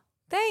 oh,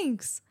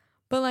 thanks.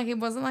 But like, it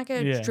wasn't like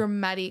a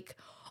dramatic,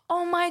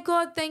 oh my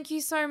God, thank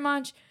you so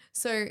much.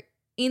 So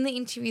in the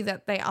interview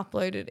that they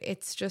uploaded,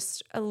 it's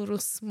just a little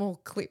small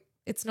clip.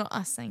 It's not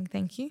us saying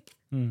thank you.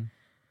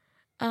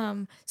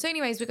 So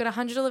anyways, we got a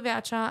 $100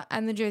 voucher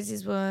and the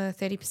jerseys were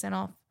 30%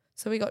 off.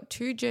 So we got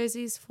 2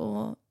 jerseys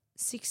for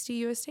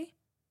 $60 USD.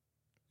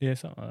 Yeah,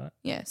 something like that.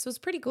 Yeah, so it's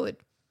pretty good.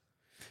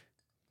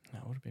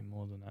 That would have been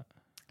more than that.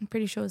 I'm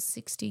pretty sure it's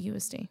 $60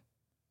 USD.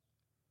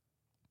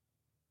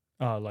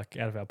 Oh, like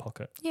out of our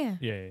pocket. Yeah.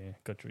 Yeah.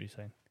 Got what you're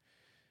saying.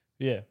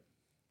 Yeah.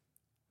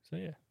 So,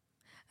 yeah.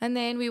 And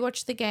then we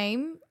watched the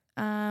game.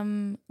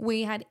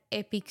 We had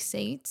epic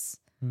seats.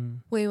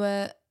 We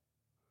were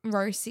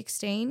row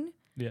 16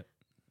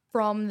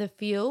 from the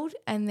field.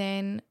 And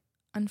then,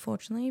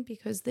 unfortunately,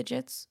 because the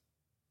Jets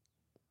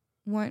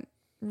weren't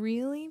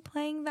really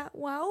playing that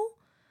well,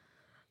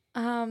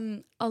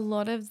 a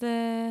lot of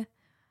the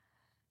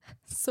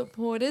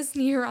supporters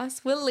near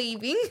us were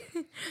leaving.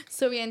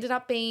 So we ended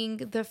up being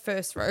the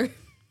first row.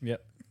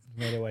 Yep.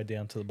 Made our way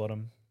down to the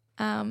bottom.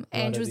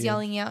 Andrew was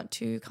yelling out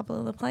to a couple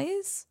of the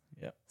players.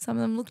 Yep. Some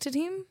of them looked at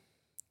him.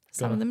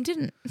 Some of them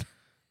didn't.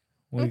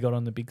 We got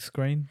on the big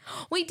screen.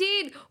 We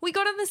did. We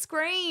got on the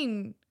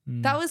screen.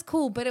 That was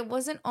cool, but it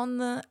wasn't on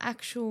the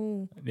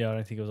actual. Yeah, I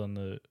don't think it was on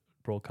the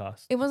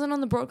broadcast. It wasn't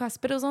on the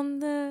broadcast, but it was on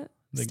the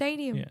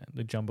stadium. Yeah,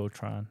 the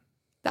Jumbotron.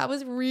 That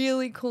was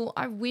really cool.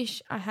 I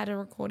wish I had a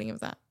recording of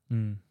that.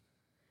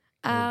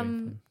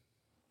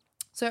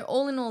 So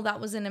all in all, that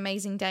was an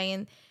amazing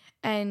day.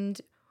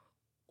 And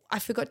I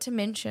forgot to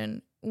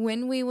mention,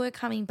 when we were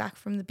coming back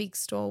from the big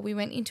store, we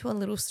went into a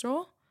little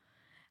store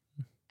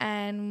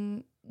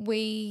and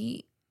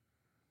we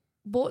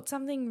bought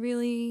something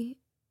really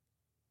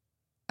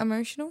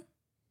emotional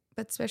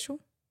but special.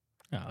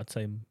 Oh, I'd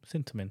say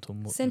sentimental.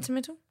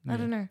 Sentimental? Yeah. I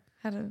don't know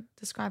how to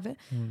describe it.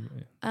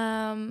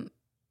 Yeah.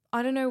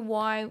 I don't know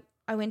why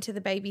I went to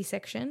the baby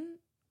section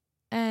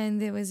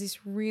and there was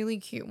this really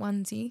cute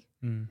onesie,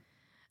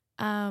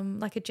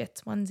 like a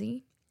Jets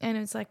onesie, and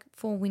it was like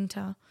for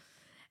winter.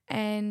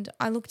 And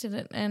I looked at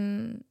it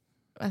and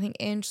I think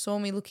Ange saw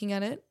me looking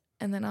at it,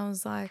 and then I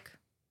was like,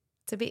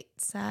 it's a bit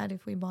sad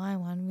if we buy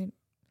one. We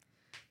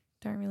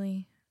don't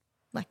really,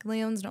 like,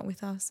 Leon's not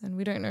with us and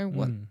we don't know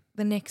what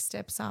the next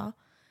steps are.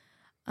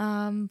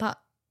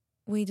 But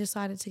we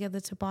decided together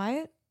to buy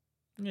it.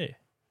 Yeah.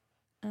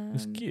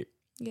 It's cute.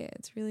 Yeah,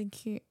 it's really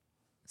cute.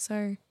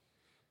 So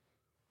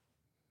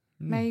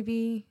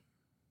maybe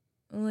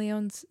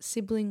Leon's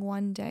sibling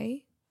one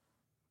day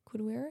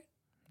could wear it.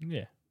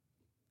 Yeah.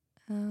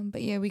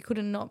 But yeah, we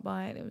couldn't not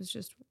buy it. It was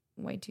just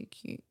way too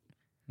cute.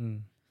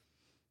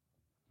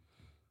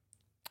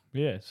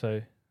 Yeah,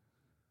 so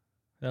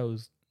that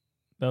was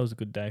a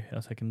good day,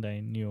 our second day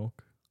in New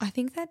York. I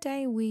think that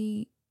day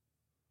we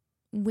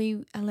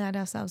allowed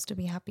ourselves to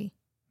be happy.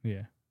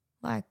 Yeah.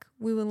 Like,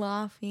 we were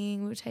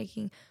laughing, we were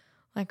taking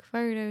like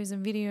photos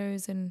and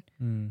videos, and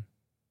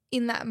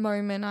in that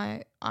moment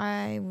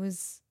I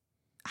was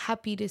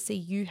happy to see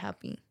you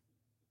happy.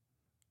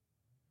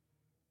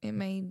 It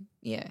made,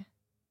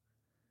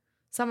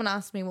 Someone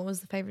asked me what was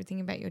the favourite thing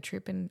about your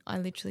trip, and I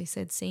literally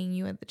said seeing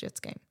you at the Jets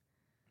game.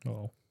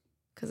 Oh.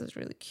 Because it was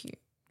really cute.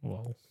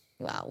 Wow.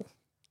 Wow.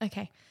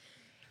 Okay.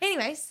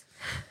 Anyways.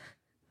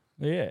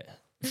 Yeah.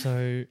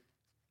 So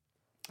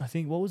I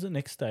think, what was the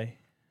next day?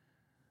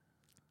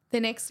 The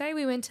next day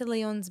we went to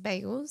Leon's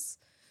Bagels.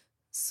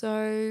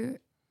 So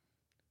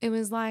it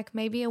was like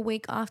maybe a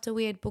week after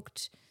we had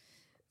booked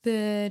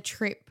the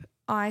trip.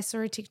 I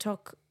saw a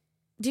TikTok.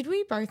 Did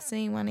we both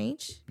see one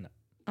each? No.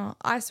 Oh,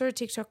 I saw a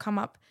TikTok come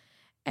up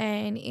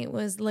and it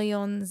was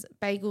Leon's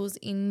Bagels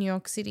in New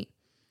York City.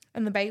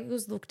 And the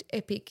bagels looked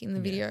epic in the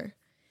video.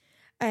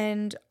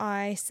 And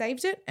I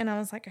saved it and I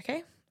was like,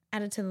 okay,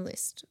 add it to the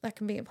list. That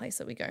can be a place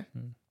that we go.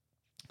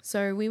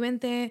 So we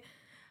went there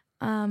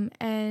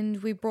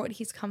and we brought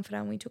his comforter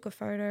and we took a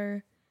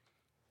photo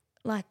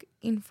like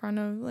in front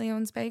of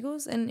Leon's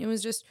Bagels, and it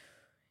was just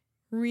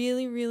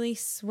really, really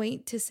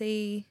sweet to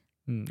see.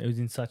 It was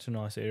in such a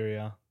nice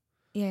area.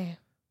 Yeah,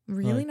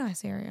 really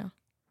nice area.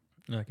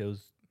 Like, it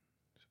was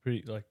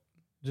pretty, like,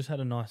 just had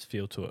a nice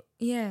feel to it.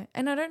 Yeah,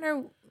 and I don't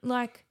know,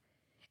 like,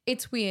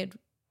 it's weird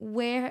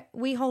where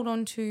we hold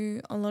on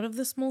to a lot of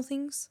the small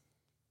things,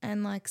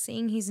 and like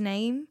seeing his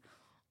name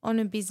on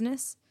a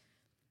business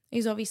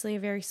is obviously a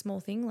very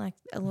small thing. Like,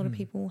 a lot of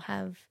people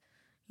have,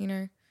 you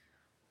know,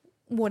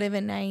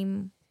 whatever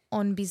name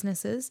on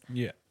businesses.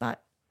 Yeah.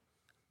 But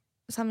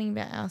something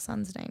about our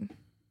son's name.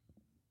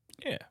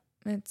 Yeah.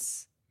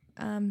 It's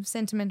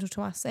sentimental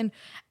to us. And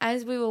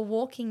as we were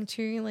walking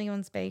to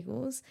Leon's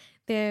Bagels,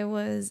 there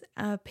was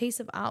a piece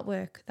of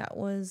artwork that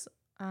was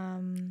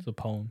it's a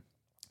poem.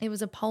 It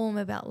was a poem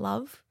about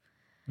love.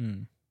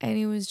 And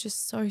it was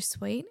just so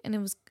sweet. And it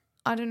was,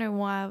 I don't know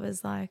why I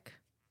was like,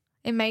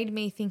 it made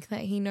me think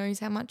that he knows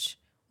how much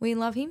we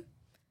love him.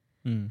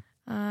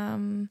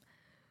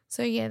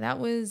 So yeah, that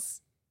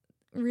was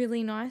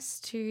really nice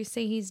to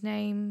see his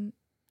name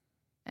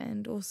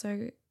and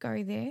also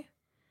go there.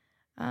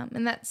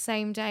 And that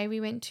same day we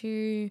went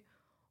to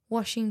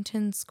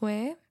Washington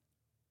Square,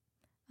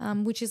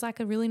 which is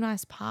like a really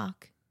nice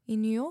park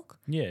in New York.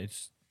 Yeah,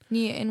 it's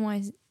near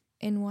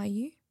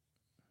NYU.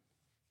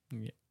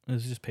 Yeah,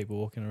 there's just people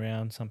walking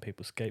around, some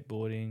people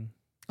skateboarding.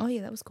 Oh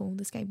yeah, that was cool.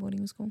 The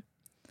skateboarding was cool.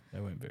 They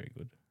weren't very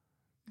good.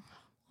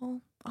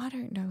 Well, I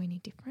don't know any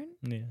different.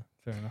 Yeah,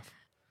 fair enough.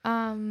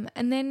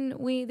 And then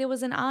there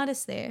was an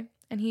artist there,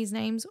 and his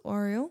name's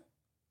Oriel,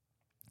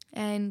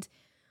 and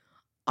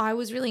I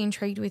was really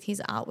intrigued with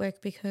his artwork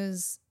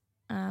because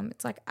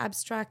it's like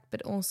abstract,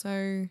 but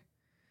also,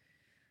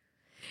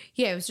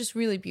 yeah, it was just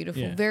really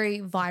beautiful,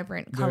 very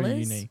vibrant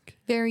colours,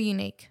 very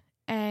unique.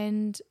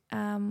 And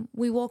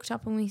we walked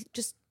up and we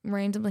just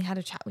randomly had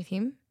a chat with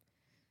him,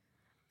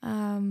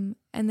 and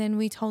then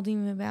we told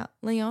him about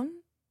Leon,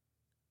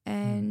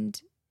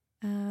 and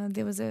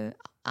there was a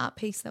art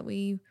piece that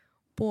we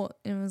bought,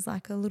 and it was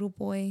like a little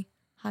boy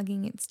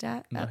hugging its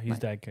dad. No, his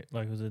dad,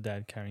 like it was a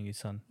dad carrying his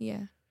son.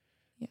 Yeah,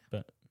 yeah.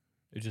 But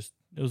it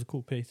was a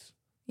cool piece.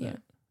 Yeah.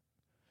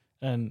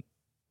 And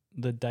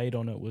the date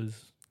on it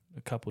was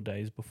a couple of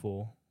days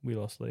before we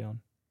lost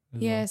Leon.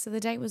 Yeah, Well. so the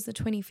date was the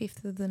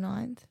 25th of the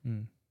 9th.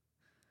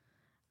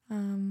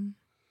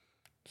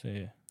 So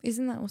yeah.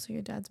 Isn't that also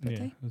your dad's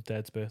birthday? Yeah, it was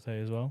Dad's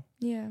birthday as well.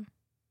 Yeah.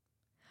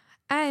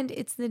 And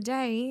it's the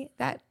day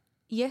that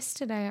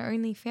yesterday I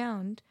only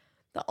found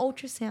the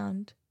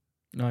ultrasound.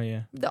 Oh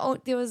yeah.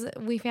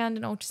 We found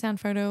an ultrasound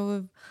photo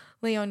of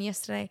Leon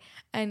yesterday,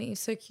 and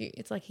it's so cute.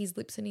 It's like his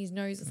lips and his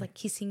nose is like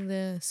kissing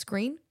the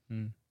screen,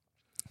 and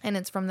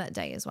it's from that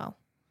day as well.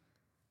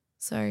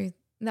 So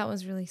that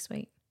was really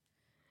sweet.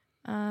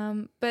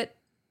 But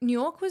New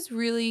York was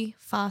really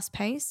fast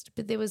paced,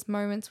 but there was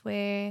moments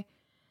where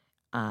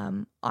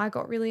I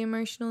got really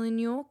emotional in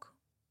New York.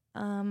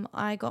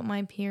 I got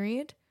my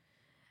period,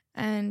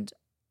 and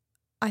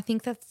I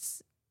think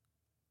that's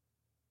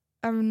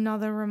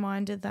another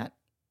reminder that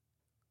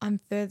I'm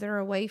further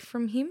away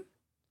from him,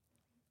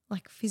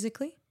 like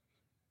physically.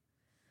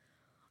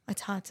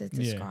 It's hard to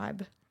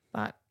describe,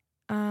 but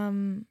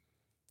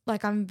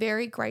like I'm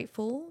very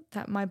grateful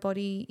that my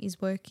body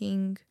is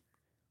working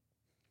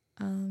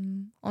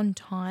on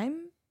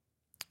time.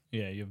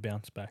 Yeah, you've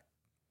bounced back.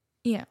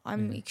 Yeah,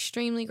 I'm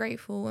extremely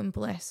grateful and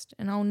blessed,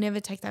 and I'll never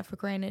take that for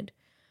granted.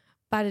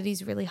 But it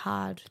is really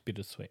hard. It's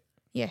bittersweet.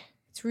 Yeah,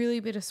 it's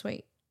really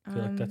bittersweet. I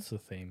feel like that's the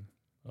theme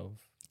of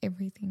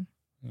everything.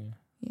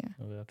 Yeah.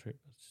 Of our trip.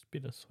 It's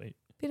bittersweet.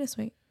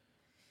 Bittersweet.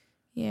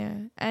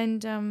 Yeah.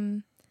 And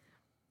on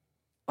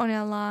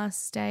our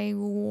last day,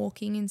 we were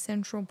walking in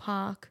Central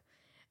Park,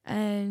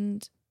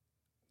 and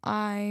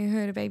I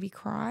heard a baby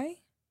cry.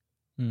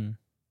 And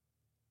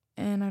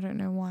I don't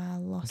know why I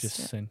lost it.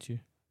 Just sent you.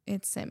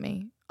 It sent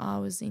me. I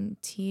was in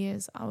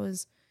tears. I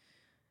was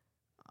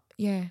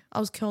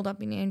curled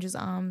up in Andrew's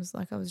arms.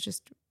 Like I was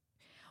just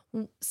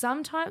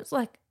sometimes,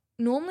 like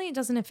normally it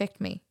doesn't affect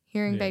me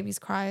hearing babies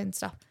cry and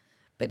stuff.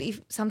 But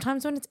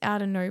sometimes when it's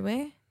out of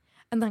nowhere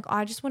and like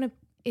I just want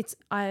to,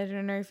 I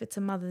don't know if it's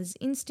a mother's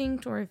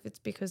instinct or if it's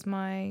because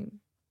my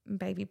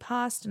baby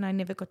passed and I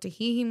never got to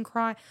hear him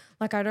cry.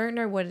 Like I don't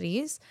know what it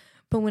is,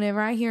 but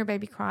whenever I hear a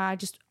baby cry,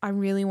 I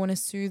really want to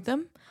soothe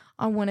them.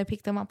 I want to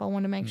pick them up. I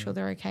want to make sure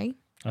they're okay.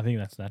 I think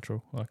that's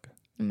natural. Like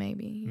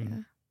maybe,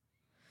 yeah.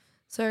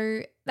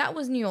 So that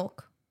was New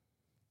York.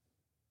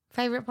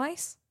 Favorite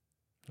place?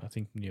 I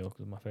think New York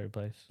was my favorite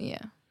place.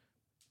 Yeah.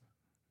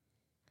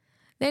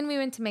 Then we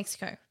went to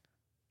Mexico.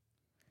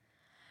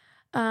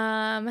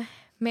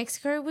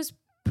 Mexico was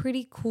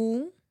pretty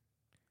cool,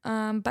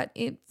 but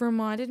it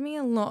reminded me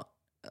a lot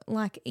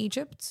like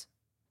Egypt.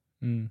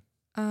 But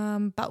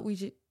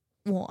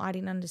I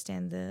didn't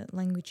understand the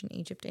language in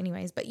Egypt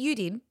anyways, but you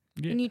did,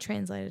 and you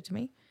translated to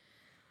me.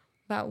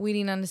 But we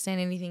didn't understand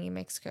anything in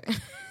Mexico.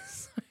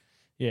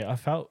 Yeah, I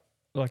felt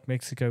like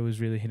Mexico was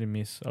really hit and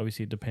miss,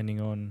 obviously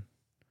depending on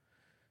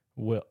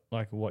what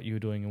you were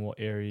doing and what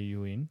area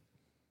you were in.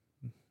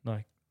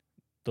 Like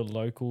the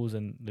locals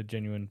and the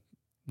genuine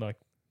like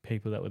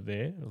people that were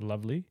there are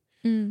lovely.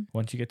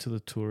 Once you get to the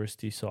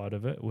touristy side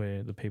of it,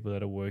 where the people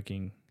that are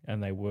working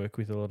and they work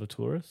with a lot of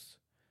tourists,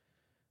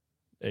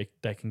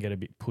 they can get a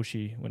bit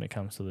pushy when it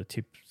comes to the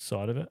tip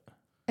side of it.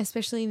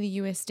 Especially the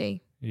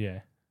USD. Yeah.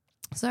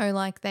 So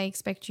like they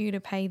expect you to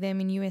pay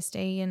them in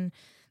USD and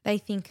they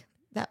think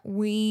that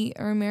we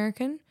are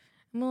American.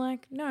 And we're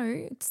like, no,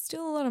 it's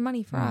still a lot of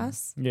money for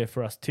us. Yeah,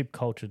 for us, tip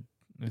culture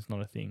is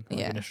not a thing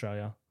in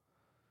Australia.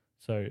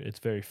 So it's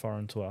very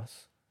foreign to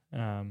us.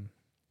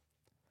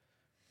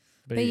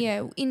 But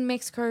yeah, in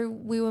Mexico,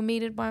 we were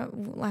met by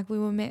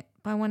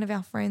one of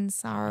our friends,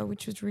 Sarah,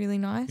 which was really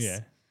nice. Yeah.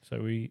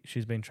 So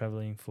she's been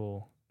traveling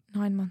for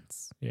 9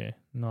 months. Yeah,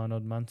 9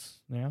 odd months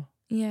now.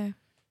 Yeah.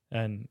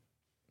 And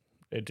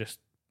it just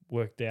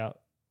worked out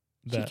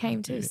that she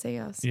came to see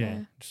us.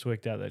 Yeah. Just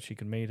worked out that she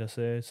could meet us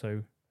there.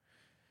 So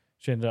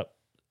she ended up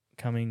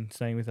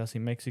staying with us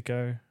in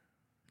Mexico.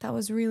 That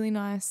was really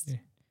nice.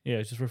 Yeah,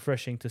 it's just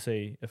refreshing to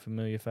see a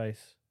familiar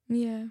face.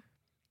 Yeah.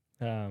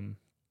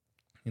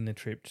 In the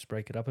trip, just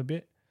break it up a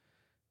bit.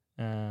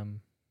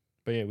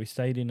 But yeah, we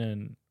stayed in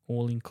an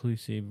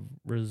all-inclusive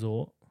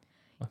resort.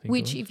 I think.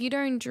 Which, if you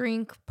don't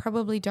drink,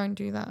 probably don't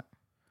do that.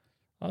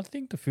 I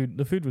think the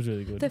food was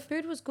really good. The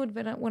food was good,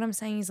 but what I'm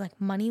saying is like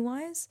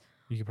money-wise,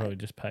 you could probably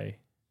just pay.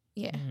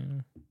 Yeah.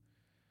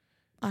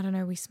 I don't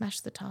know. We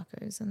smashed the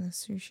tacos and the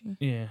sushi.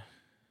 Yeah.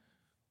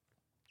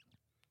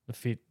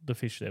 The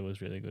fish there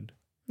was really good.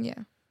 Yeah.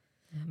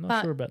 I'm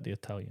not sure about the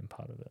Italian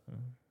part of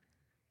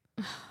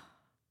it.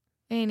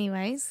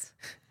 Anyways,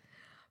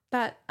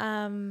 but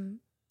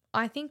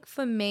I think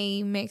for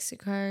me,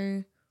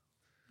 Mexico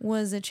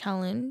was a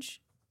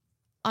challenge.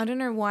 I don't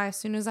know why. As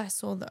soon as I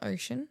saw the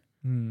ocean,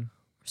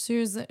 as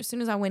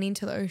soon as I went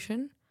into the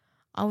ocean,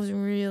 I was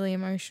really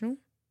emotional.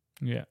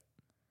 Yeah.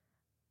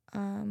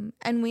 And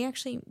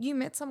you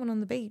met someone on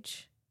the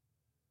beach.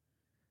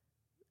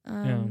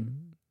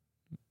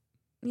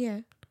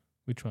 Yeah.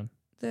 Which one?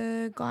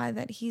 The guy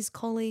that his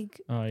colleague.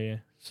 Oh yeah.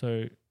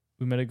 So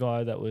we met a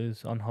guy that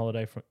was on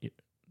holiday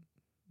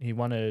he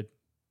wanted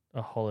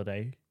a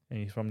holiday and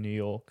he's from New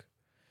York,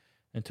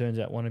 And turns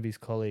out one of his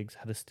colleagues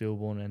had a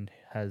stillborn and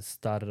has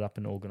started up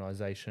an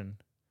organisation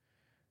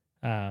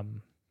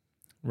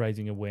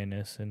raising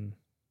awareness and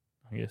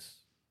I guess,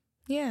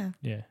 Yeah.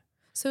 yeah.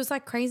 So it's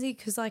like crazy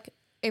because like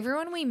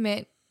everyone we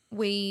met,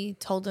 we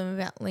told them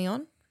about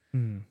Leon.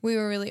 Mm. We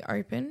were really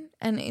open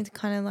and it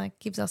kind of like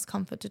gives us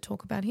comfort to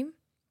talk about him.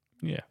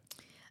 Yeah.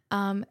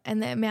 And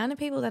the amount of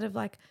people that have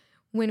like,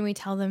 when we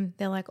tell them,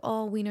 they're like,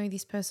 oh, we know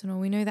this person or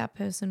we know that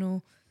person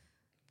or.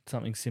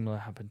 Something similar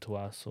happened to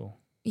us or.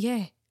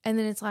 Yeah. And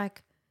then it's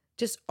like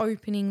just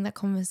opening that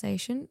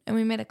conversation. And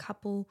we met a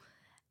couple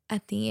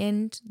at the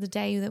end, the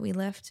day that we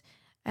left,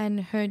 and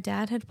her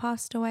dad had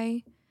passed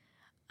away.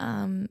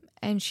 And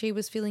she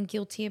was feeling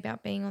guilty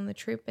about being on the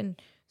trip,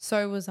 and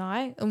so was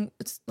I. And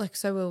it's like,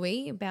 so were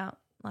we about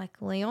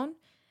like Leon.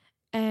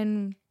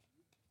 And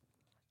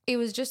it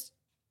was just,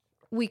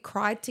 we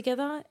cried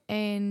together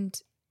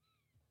and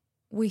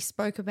we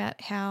spoke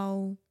about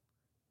how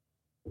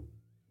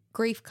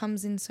grief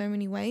comes in so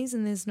many ways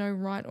and there's no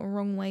right or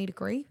wrong way to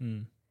grieve.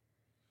 Mm.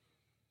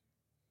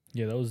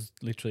 Yeah, that was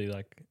literally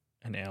like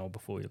an hour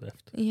before we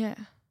left. Yeah.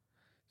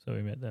 So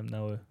we met them. They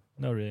were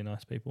really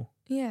nice people.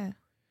 Yeah.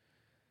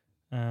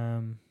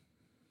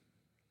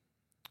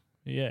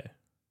 Yeah.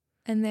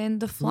 And then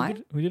the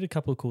flight. We did a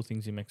couple of cool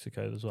things in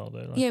Mexico as well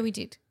though. Like, Yeah, we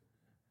did.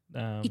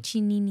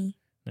 Ichinini.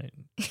 No,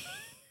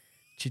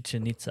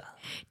 Chichen Itza.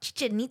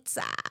 Chichen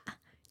Itza.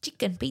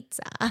 Chicken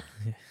pizza.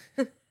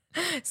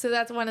 So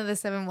that's one of the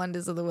 7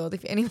 wonders of the world.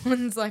 If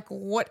anyone's like,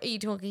 what are you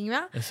talking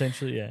about?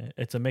 Essentially, yeah.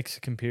 It's a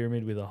Mexican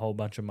pyramid with a whole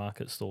bunch of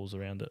market stalls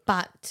around it.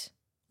 But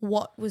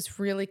what was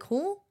really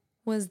cool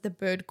was the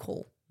bird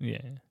call.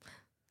 Yeah.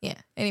 Yeah.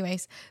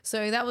 Anyways,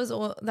 so that was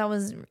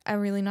a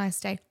really nice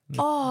day.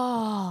 Yeah.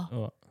 Oh,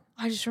 What?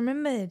 I just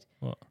remembered.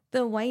 What?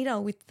 The waiter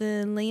with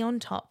the Leon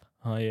top.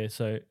 Oh, yeah.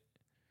 So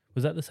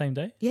was that the same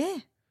day? Yeah.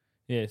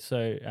 Yeah.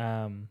 So,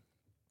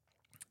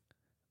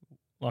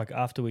 like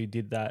after we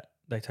did that,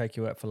 they take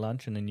you out for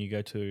lunch and then you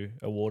go to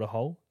a water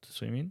hole to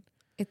swim in.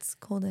 It's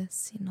called a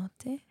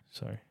cenote.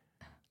 Sorry.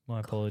 My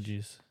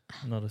apologies.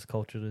 I'm not as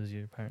cultured as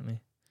you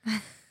apparently.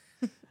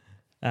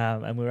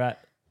 And we're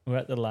at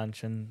the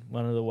lunch and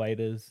one of the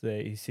waiters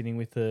there, he's sitting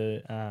with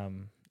a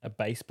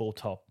baseball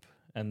top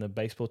and the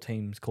baseball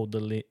team's called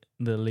the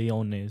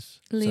Leones.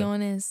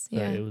 Leones, So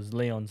yeah. it was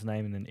Leon's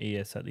name and then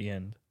ES at the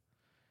end.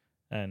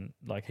 And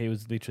like he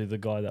was literally the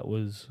guy that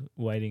was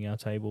waiting our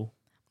table.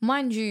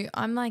 Mind you,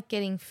 I'm like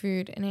getting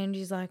food and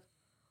Angie's like,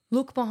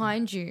 look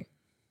behind you.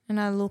 And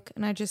I look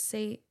and I just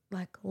see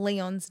like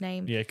Leon's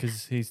name. Yeah,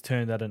 because he's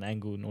turned at an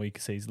angle and all you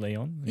can see is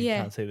Leon. You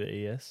can't see the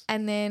ES.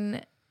 And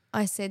then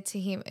I said to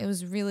him, it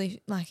was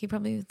really like he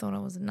probably thought I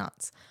was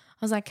nuts.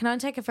 I was like, can I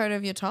take a photo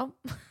of your top?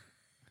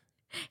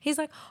 He's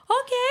like,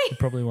 okay. He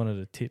probably wanted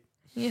a tip.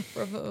 Yeah,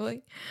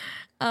 probably.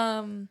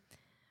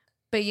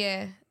 But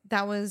yeah,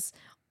 that was,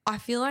 I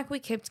feel like we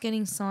kept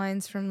getting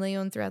signs from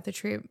Leon throughout the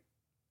trip.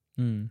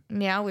 Mm.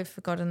 Now we've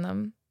forgotten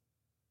them.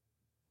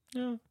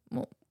 Yeah.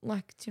 Well,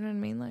 like, do you know what I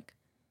mean? Like,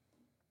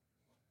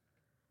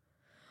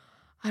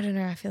 I don't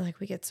know. I feel like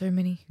we get so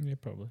many. Yeah,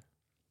 probably.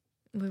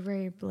 We're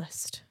very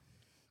blessed.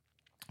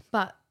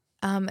 But,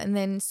 and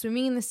then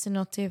swimming in the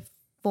cenote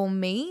for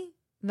me,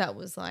 that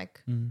was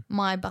like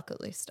my bucket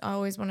list. I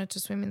always wanted to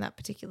swim in that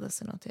particular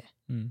cenote.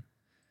 Mm.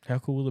 How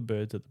cool were the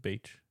birds at the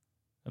beach?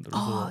 At the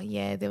resort?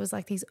 Yeah. There was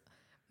like these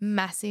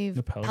massive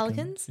The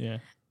pelicans. Yeah.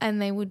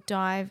 And they would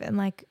dive and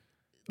like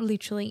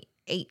literally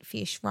eat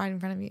fish right in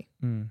front of you.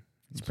 Mm.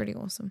 It's pretty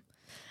awesome.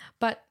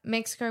 But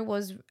Mexico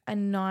was a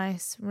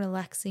nice,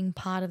 relaxing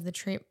part of the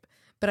trip.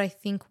 But I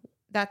think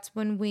that's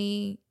when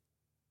we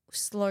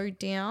slowed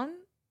down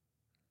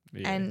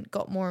and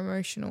got more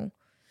emotional.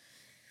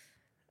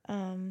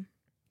 Because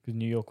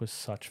New York was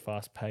such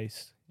fast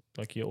paced.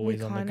 Like you're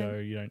always on the go.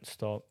 You don't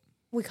stop.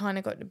 We kind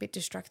of got a bit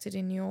distracted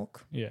in New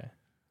York. Yeah.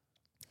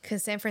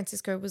 Because San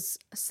Francisco was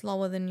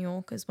slower than New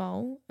York as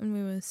well. And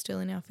we were still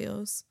in our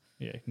feels.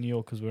 Yeah. New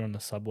York, because we're on the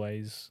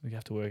subways. We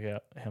have to work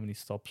out how many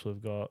stops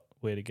we've got,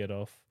 where to get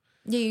off.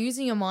 Yeah, you're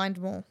using your mind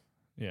more.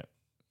 Yeah.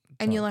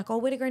 And you're like, oh,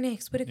 where to go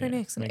next? Where to go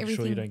next? And make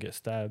everything. sure you don't get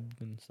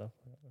stabbed and stuff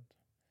like that.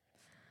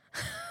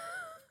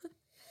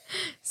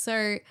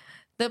 So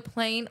the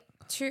plane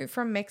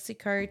from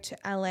Mexico to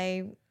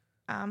LA,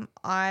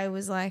 I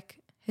was like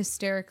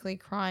hysterically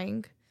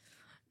crying.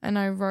 And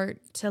I wrote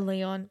to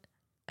Leon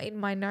in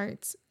my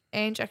notes.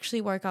 Ange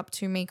actually woke up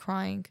to me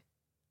crying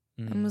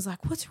and was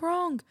like, what's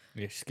wrong?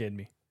 Yeah, she scared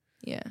me.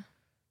 Yeah.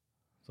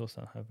 Thought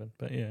something happened.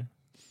 But yeah.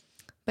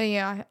 But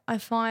yeah, I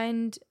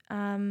find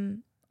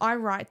I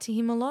write to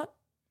him a lot.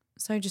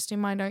 So just in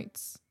my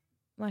notes,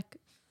 like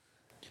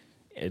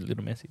a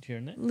little message here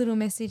and there. Little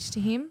message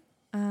to him.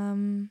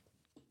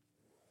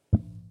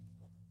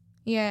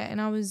 Yeah, and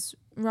I was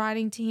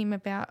writing to him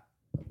about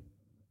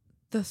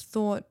the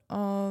thought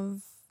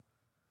of,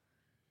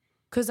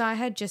 because I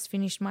had just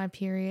finished my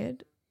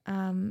period,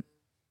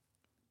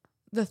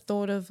 the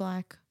thought of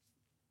like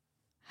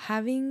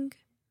having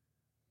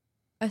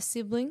a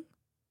sibling,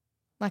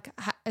 like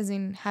as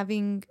in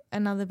having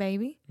another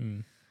baby.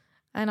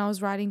 And I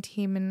was writing to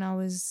him and I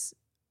was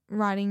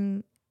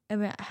writing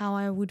about how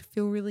I would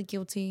feel really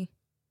guilty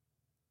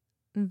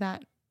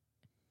that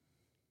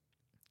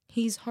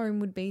his home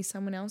would be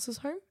someone else's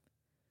home.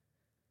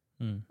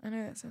 I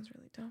know that sounds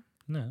really dumb.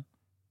 No.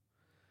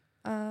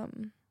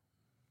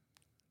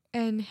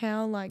 And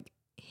how like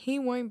he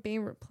won't be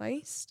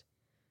replaced,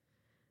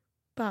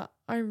 but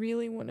I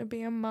really want to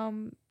be a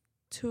mum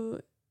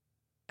to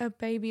a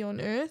baby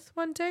on earth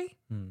one day.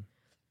 And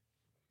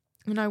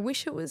I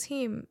wish it was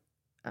him.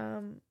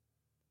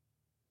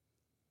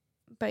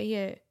 But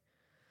yeah,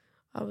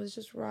 I was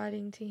just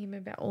writing to him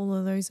about all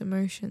of those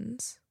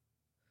emotions.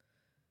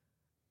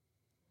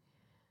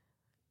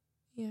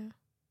 Yeah.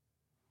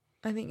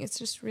 I think it's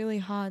just really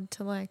hard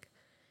to like,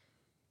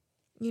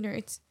 you know,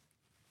 it's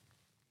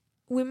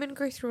women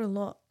go through a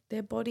lot.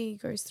 Their body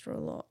goes through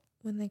a lot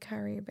when they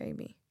carry a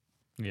baby.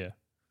 Yeah.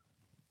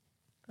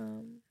 Yeah.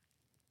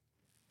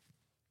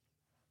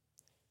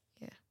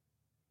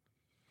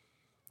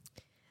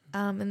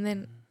 And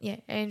then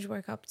Ange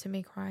woke up to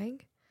me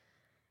crying.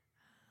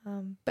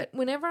 But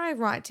whenever I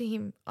write to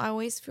him, I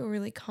always feel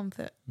really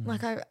comfort.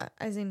 Like I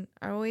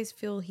always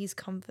feel his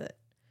comfort.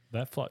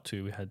 That flight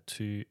too, we had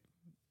 2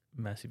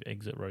 massive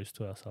exit rows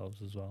to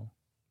ourselves as well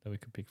that we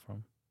could pick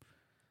from.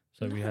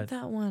 So we had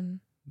that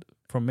one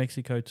from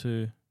Mexico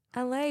to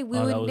LA. We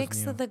were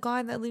next to the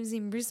guy that lives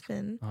in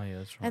Brisbane. Oh yeah,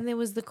 that's right. And there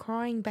was the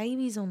crying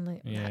babies on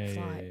that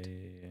flight.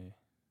 Yeah.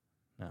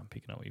 No, I'm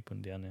picking up what you're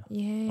putting down now.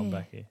 Yeah, I'm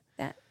back here.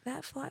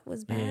 That flight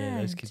was bad. Yeah,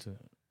 those kids are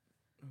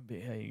a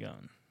bit. How you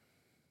going?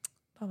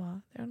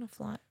 Baba, they're on a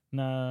flight.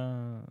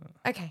 No.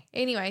 Okay.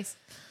 Anyways,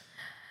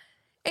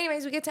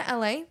 we get to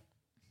LA.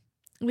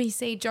 We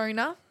see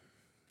Jonah,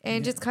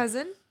 Ange's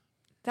cousin.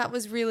 That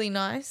was really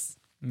nice.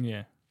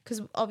 Yeah.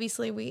 Because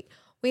obviously we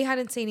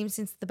hadn't seen him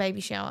since the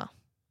baby shower.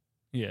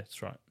 Yeah,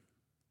 that's right.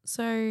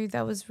 So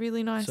that was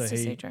really nice to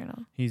see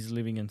Jonah. He's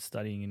living and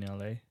studying in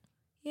LA.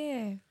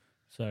 Yeah.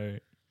 So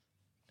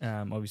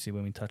obviously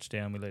when we touched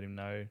down, we let him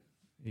know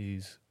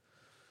he's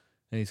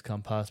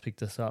come past,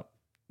 picked us up,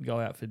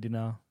 go out for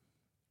dinner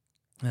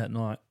that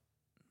night.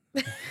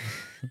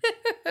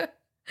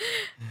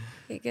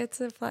 He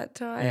gets a flat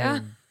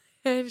tire.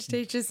 Ange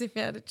teaches him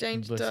how to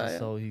change a tire. Bless his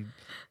soul,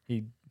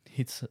 he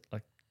hits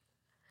like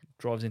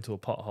drives into a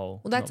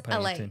pothole. Well, that's not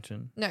paying LA.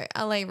 attention. No,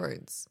 LA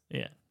roads.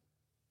 Yeah,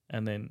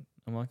 and then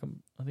I'm like,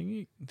 I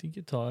think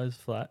your tire's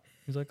flat.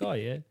 He's like, oh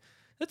yeah,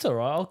 that's all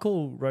right. I'll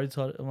call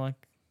roadside. I'm like,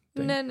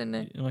 no.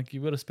 I'm like,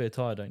 you've got a spare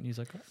tire, don't you? He's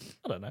like,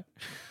 I don't know.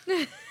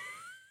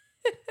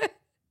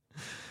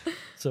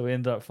 So we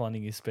ended up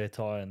finding his spare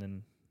tire, and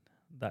then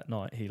that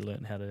night he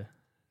learned how to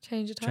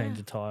change a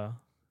tire,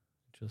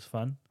 which was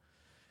fun.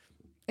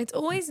 It's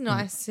always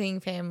nice seeing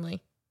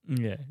family.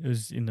 Yeah, it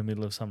was in the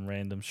middle of some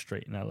random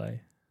street in LA.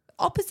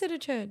 Opposite a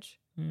church.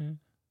 Yeah.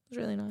 It was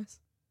really nice.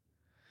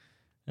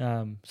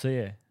 So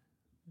yeah,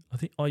 I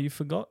think. Oh, you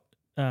forgot.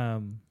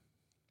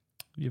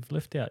 You've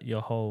left out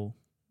your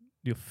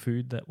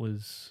food that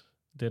was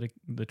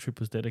the trip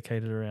was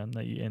dedicated around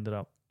that you ended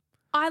up.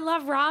 I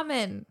love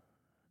ramen.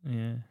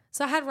 Yeah.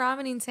 So I had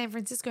ramen in San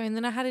Francisco, and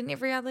then I had it in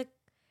every other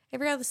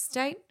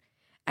state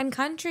and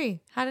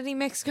country. Had it in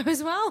Mexico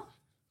as well.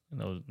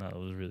 No, it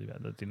was really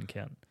bad. That didn't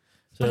count.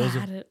 So but I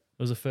had it.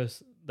 It was the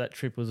first. That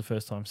trip was the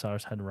first time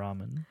Sarah's had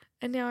ramen.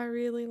 And now I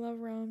really love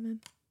ramen.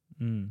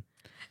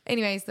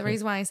 Anyways, the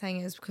reason why I'm saying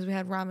it is because we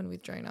had ramen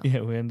with Jonah.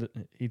 Yeah,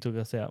 he took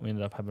us out. We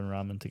ended up having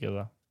ramen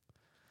together.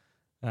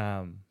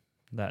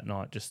 That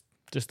night, just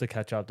to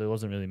catch up. There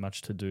wasn't really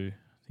much to do.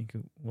 I think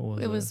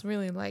it was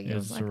really late. It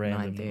was like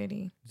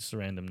 9:30. Just a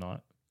random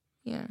night.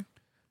 Yeah.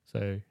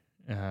 So,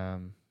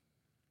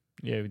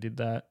 we did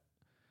that.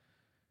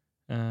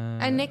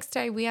 And next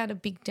day we had a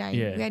big day.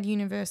 Yeah. We had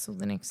Universal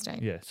the next day.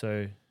 Yeah.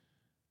 So,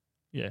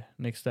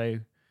 next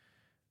day,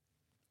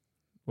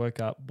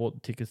 woke up,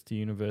 bought tickets to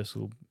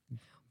Universal.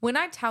 When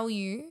I tell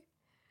you,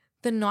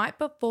 the night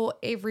before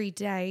every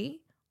day,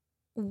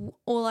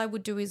 all I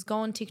would do is go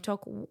on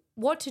TikTok,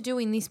 what to do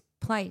in this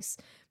place,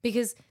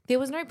 because there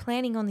was no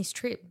planning on this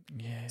trip.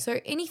 Yeah. So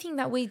anything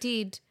that we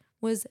did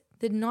was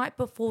the night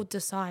before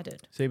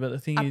decided. See, but the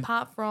thing is,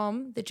 apart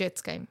from the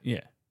Jets game.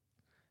 Yeah.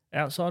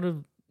 Outside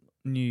of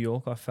New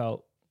York, I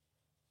felt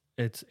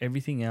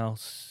everything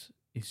else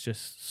is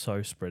just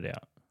so spread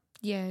out.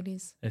 Yeah, it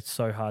is. It's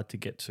so hard to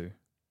get to.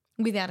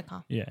 Without a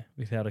car. Yeah,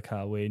 without a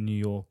car, where in New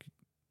York,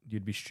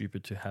 you'd be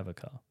stupid to have a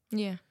car.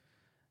 Yeah.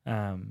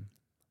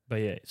 But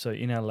yeah, so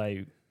in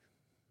LA,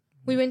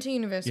 we went to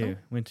Universal. Yeah,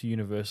 went to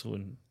Universal,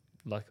 and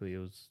luckily it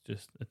was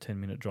just a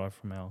 10-minute drive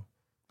from our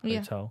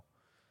hotel.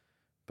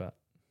 But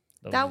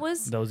that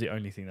was the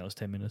only thing that was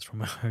 10 minutes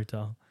from our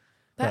hotel.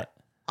 But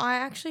I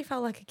actually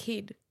felt like a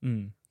kid.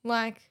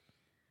 Like,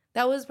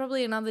 that was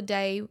probably another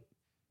day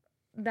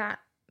that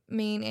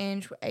me and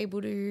Ange were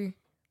able to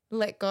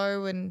let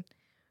go and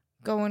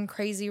go on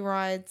crazy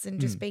rides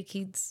and just be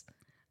kids.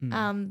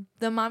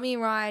 The mummy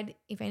ride,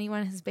 if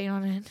anyone has been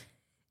on it,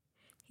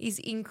 is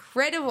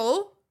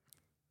incredible.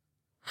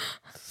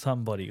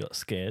 Somebody got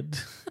scared.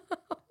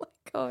 Oh my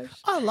gosh.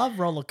 I love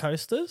roller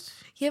coasters.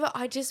 Yeah, but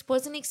I just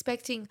wasn't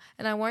expecting,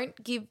 and I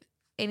won't give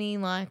any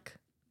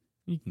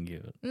You can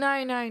give it.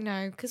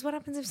 No. Because what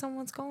happens if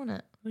someone's got on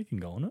it? They can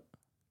go on it.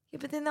 Yeah,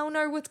 but then they'll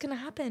know what's going to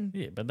happen.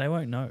 Yeah, but they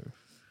won't know.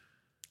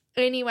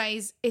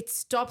 Anyways, it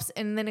stops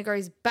and then it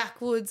goes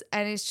backwards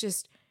and it's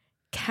just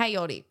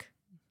chaotic.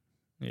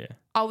 Yeah.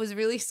 I was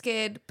really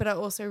scared, but I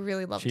also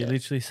really loved She it.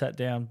 literally sat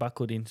down,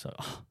 buckled in. So,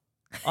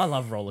 I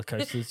love roller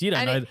coasters. You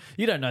don't know.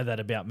 You don't know that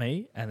about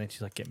me. And then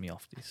she's like, "Get me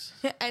off this."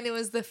 And it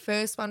was the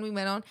first one we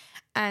went on,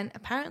 and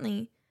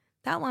apparently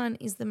that one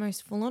is the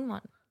most full-on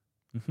one.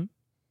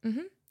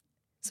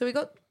 So we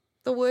got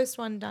the worst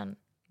one done.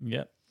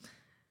 Yep.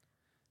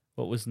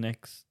 What was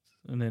next?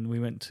 And then we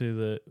went to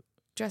the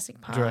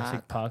Jurassic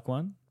Park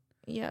one.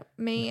 Yep.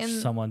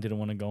 Someone didn't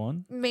want to go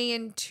on. Me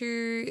and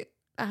two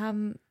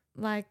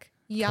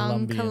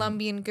young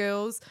Colombian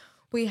girls.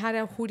 We had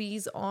our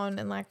hoodies on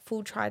and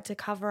full tried to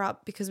cover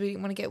up because we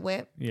didn't want to get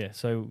wet. Yeah.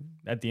 So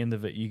at the end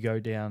of it, you go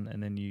down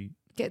and then you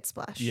get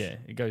splashed. Yeah,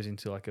 it goes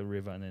into a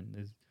river and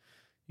then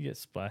you get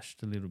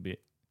splashed a little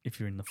bit if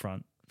you're in the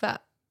front.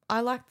 But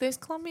I like those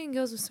Colombian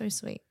girls were so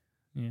sweet.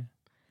 Yeah.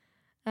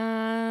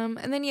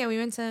 And then we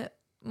went to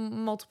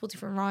multiple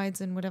different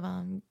rides and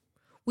whatever.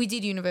 We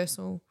did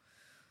Universal.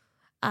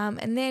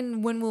 And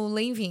then when we were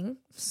leaving,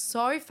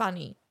 so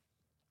funny.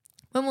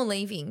 When we're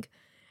leaving,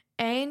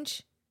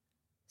 Ange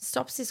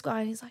stops this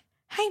guy and he's like,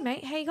 "Hey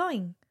mate, how you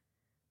going?"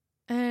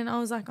 And I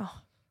was like,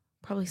 "Oh,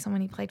 probably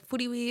someone he played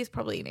footy with,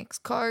 probably an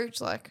ex-coach."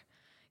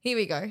 Here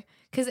we go.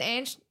 Because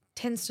Ange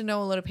tends to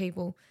know a lot of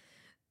people.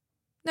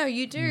 No,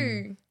 you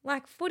do.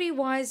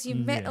 Footy-wise,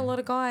 you've met a lot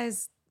of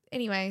guys.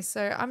 Anyway,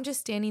 so I'm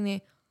just standing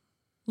there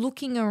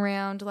looking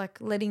around,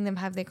 letting them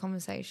have their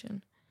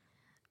conversation.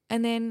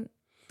 And then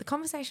the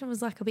conversation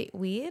was a bit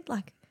weird,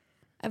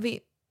 a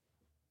bit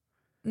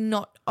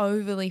not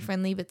overly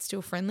friendly but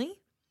still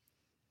friendly.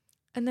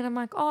 And then I'm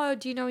like, "Oh,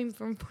 do you know him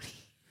from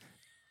footy?"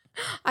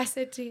 I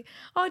said to you,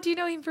 "Oh, do you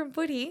know him from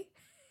footy?"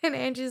 And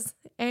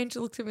Ange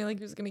looked at me like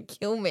he was going to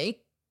kill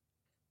me.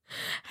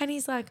 And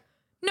he's like,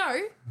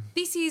 "No,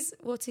 this is,"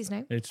 what's his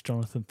name? It's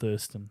Jonathan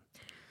Thurston.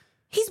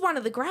 "He's one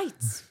of the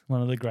greats."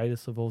 One of the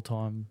greatest of all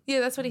time. Yeah,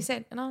 that's what he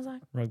said. And I was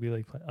like, rugby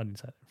league player. I didn't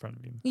say it in front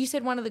of him. "You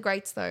said one of the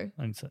greats though."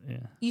 I didn't say,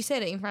 yeah. You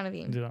said it in front of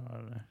him. Did I? I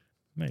don't know.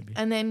 Maybe.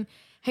 And then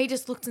he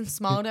just looked and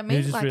smiled at me. He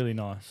was just really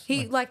nice.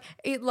 He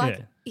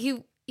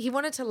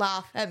wanted to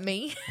laugh at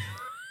me.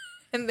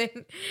 And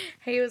then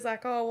he was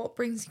like, "Oh, what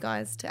brings you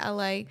guys to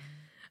LA?"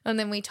 And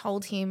then we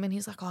told him and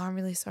he's like, "Oh, I'm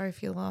really sorry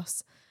for your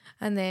loss."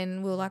 And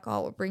then we were like,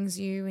 "Oh, what brings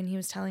you?" And he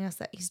was telling us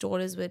that his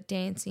daughters were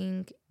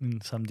dancing in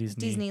some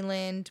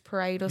Disneyland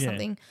parade or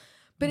something.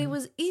 But it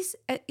was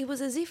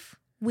as if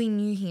we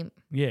knew him.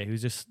 Yeah, he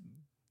was just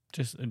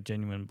a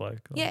genuine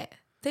bloke. Yeah.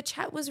 The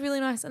chat was really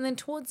nice. And then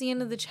towards the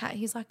end of the chat,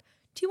 he's like,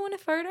 "Do you want a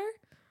photo?"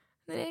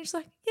 And then Ange's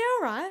like, "Yeah,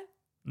 all right."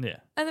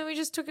 Yeah. And then we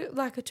just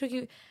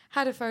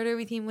had a photo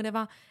with him,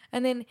 whatever.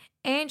 And then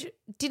Ange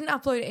didn't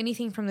upload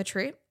anything from the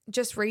trip,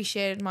 just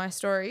reshared my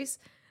stories.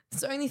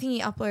 It's the only thing he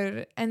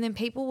uploaded. And then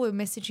people were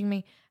messaging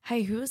me,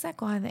 "Hey, who was that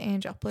guy that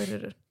Ange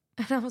uploaded it?"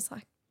 And I was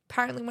like,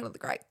 apparently one of the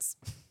greats.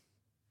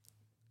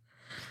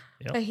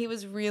 Yep. But he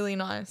was really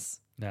nice.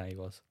 No, he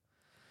was.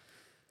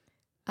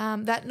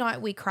 That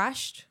night we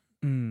crashed.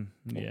 Yeah.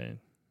 Did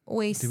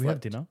we have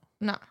dinner?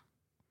 No.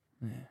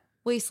 Yeah.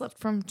 We slept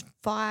from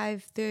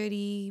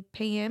 5:30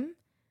 p.m.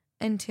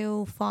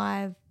 until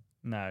 5.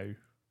 No.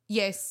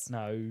 Yes.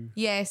 No.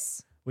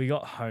 Yes. We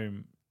got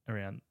home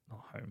around,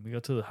 not home, we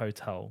got to the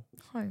hotel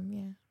Home,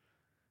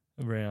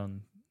 yeah.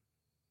 around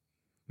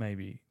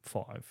maybe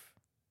 5.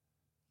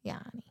 Yeah,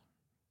 honey.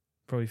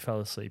 Probably fell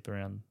asleep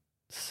around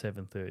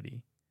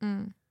 7:30.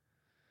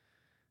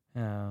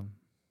 But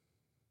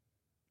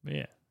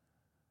yeah.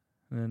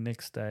 And the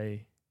next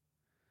day,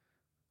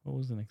 what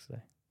was the next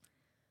day?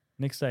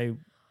 Next day,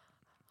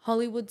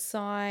 Hollywood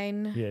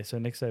sign. yeah, so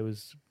next day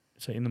was,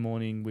 so in the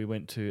morning we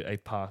went to a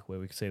park where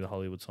we could see the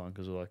Hollywood sign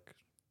because we're like,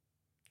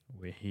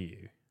 we're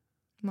here.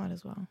 Might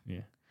as well.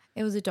 Yeah.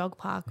 It was a dog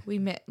park. We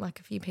met a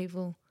few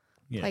people,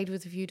 played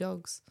with a few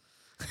dogs.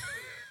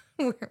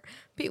 We're a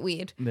bit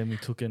weird. And then we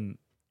took an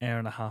hour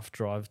and a half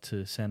drive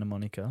to Santa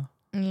Monica.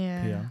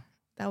 Yeah. Yeah.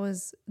 That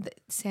was,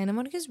 Santa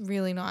Monica's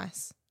really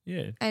nice.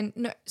 Yeah. And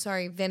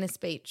Venice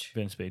Beach.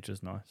 Venice Beach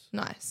is nice.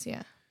 Nice,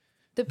 yeah.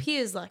 The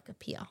pier's like a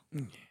pier.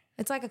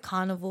 It's like a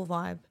carnival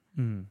vibe.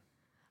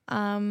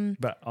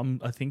 But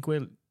I think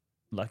we're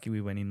lucky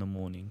we went in the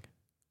morning.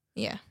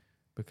 Yeah.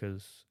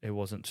 Because it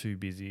wasn't too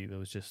busy. There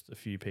was just a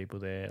few people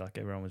there.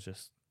 Everyone was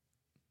just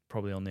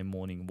probably on their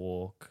morning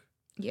walk.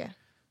 Yeah.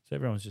 So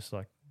everyone was just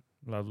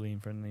lovely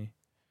and friendly.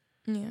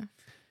 Yeah.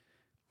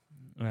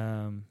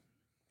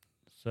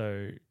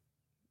 So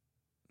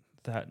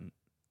that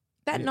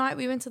night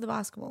we went to the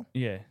basketball.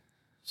 Yeah.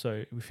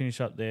 So we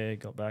finished up there,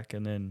 got back,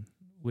 and then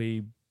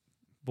we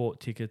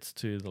bought tickets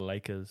to the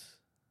Lakers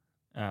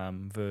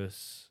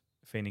versus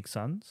Phoenix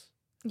Suns.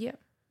 Yeah.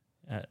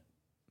 At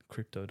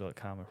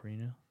crypto.com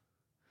arena.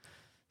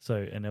 So,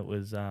 and it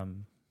was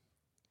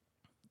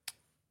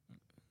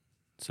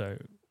so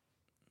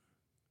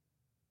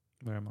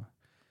where am I?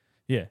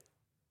 Yeah.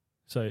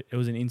 So it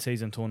was an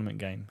in-season tournament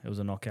game. It was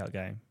a knockout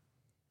game.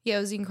 Yeah,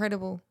 it was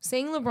incredible.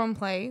 Seeing LeBron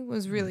play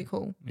was really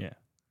cool. Yeah.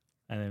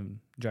 And then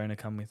Jonah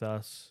come with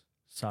us.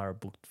 Sarah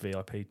booked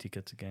VIP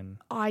tickets again.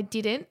 I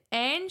didn't.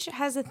 Ange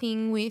has a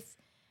thing with,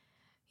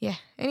 yeah.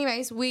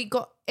 Anyways, we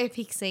got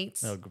epic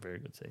seats. They were very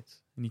good seats.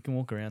 And you can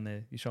walk around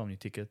there. You show them your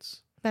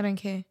tickets. They don't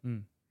care.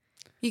 Mm.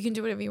 You can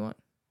do whatever you want.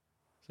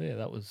 So, yeah,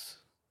 that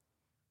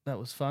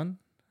was fun.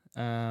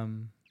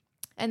 And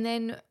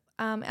then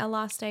our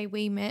last day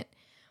we met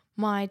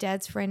my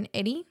dad's friend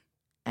Eddie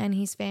and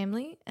his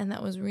family, and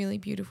that was really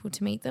beautiful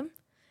to meet them.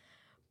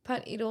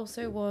 But it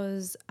also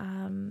was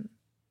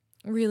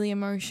really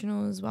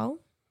emotional as well.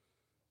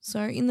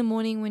 So in the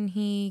morning when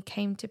he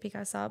came to pick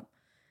us up,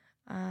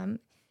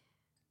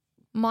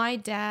 my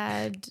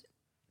dad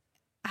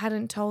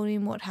hadn't told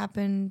him what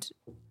happened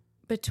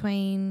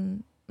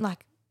between,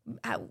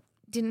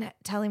 didn't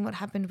tell him what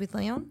happened with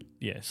Leon.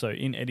 Yeah, so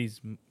in Eddie's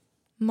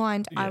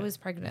mind, I was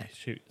pregnant.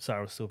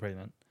 Sarah was still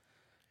pregnant.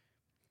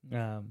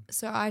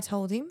 So I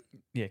told him.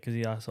 Yeah, because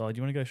he asked, do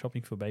you want to go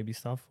shopping for baby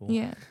stuff? Or?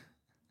 Yeah.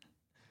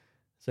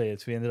 So, yeah,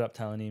 so we ended up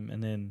telling him,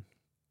 and then,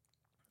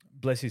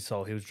 bless his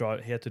soul, he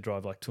had to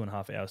drive like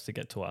 2.5 hours to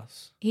get to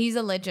us. He's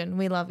a legend.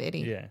 We love Eddie.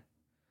 Yeah.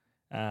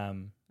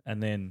 And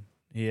then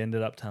he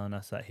ended up telling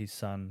us that his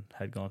son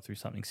had gone through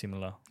something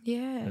similar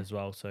as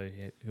well. So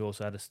he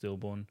also had a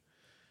stillborn.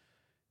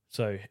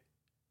 So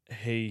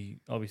he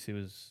obviously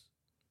was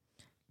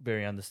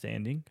very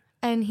understanding.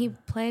 And he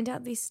planned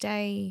out this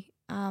day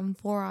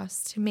for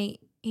us to meet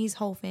his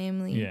whole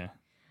family. Yeah.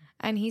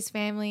 And his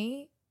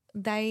family,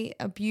 they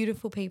are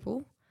beautiful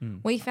people.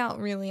 We felt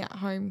really at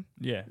home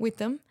with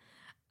them.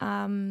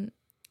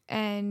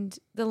 And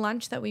the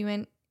lunch that we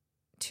went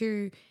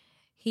to,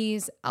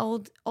 his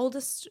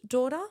oldest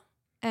daughter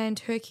and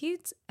her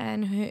kids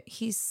and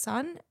his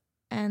son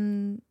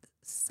and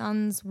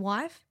son's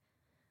wife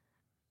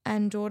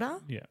and daughter.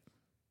 Yeah.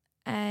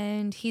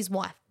 And his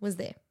wife was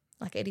there,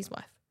 like Eddie's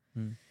wife.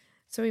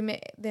 So we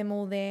met them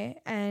all there,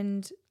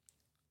 and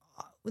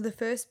the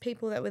first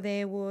people that were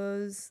there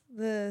was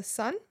the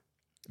son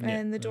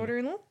and the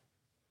daughter-in-law.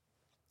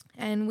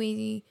 And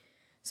we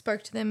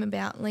spoke to them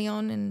about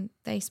Leon, and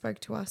they spoke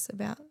to us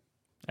about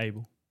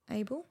Abel,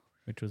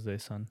 which was their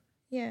son.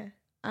 Yeah.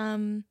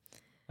 And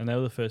they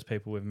were the first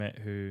people we've met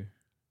who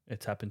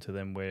it's happened to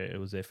them where it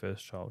was their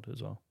first child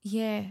as well.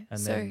 Yeah. And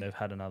then they've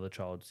had another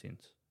child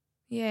since.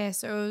 Yeah,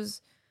 so it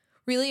was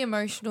really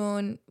emotional,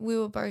 and we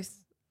were both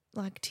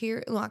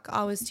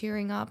I was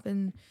tearing up,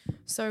 and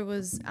so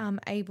was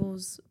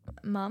Abel's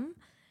mum.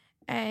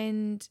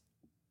 And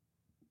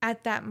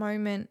at that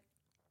moment,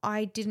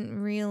 I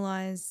didn't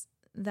realize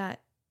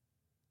that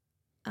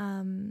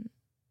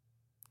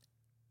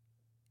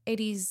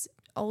Eddie's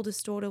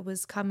oldest daughter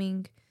was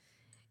coming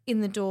in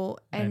the door,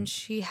 and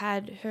she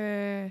had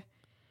her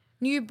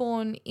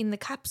newborn in the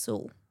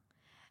capsule.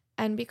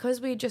 And because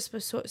we just were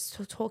sort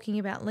of talking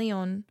about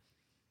Leon,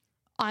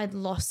 I'd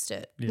lost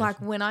it. Yes. Like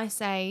when I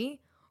say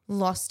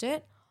lost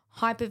it,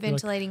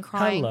 hyperventilating,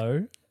 crying.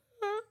 Hello.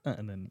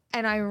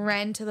 And I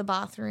ran to the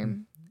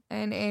bathroom,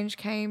 and Ange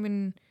came,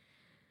 and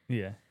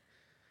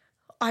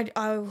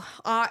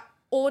I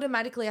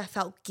automatically I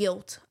felt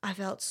guilt. I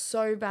felt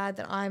so bad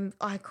that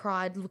I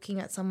cried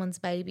looking at someone's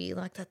baby.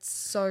 Like, that's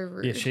so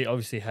rude. Yeah, she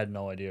obviously had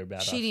no idea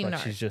about us. She didn't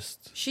know.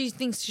 She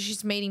thinks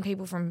she's meeting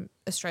people from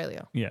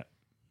Australia. Yeah.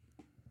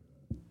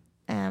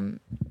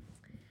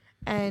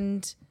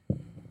 And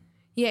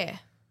yeah,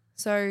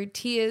 so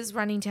tears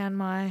running down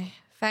my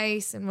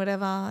face and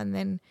whatever, and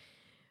then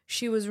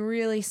she was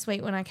really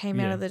sweet when I came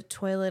out of the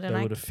toilet, and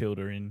they would have filled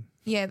her in.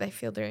 Yeah, they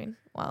filled her in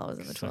while I was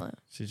in the toilet.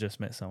 She just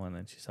met someone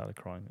and she started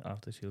crying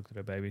after she looked at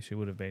her baby. She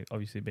would have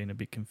been a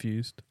bit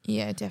confused.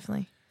 Yeah,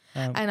 definitely.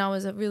 And I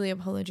was really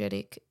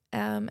apologetic.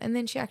 And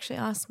then she actually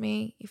asked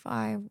me if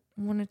I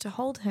wanted to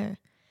hold her.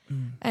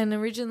 And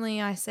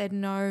originally I said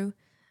no.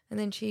 And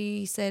then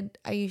she said,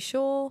 "Are you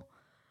sure?"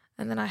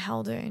 And then I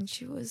held her, and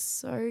she was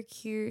so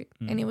cute.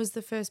 And it was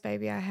the first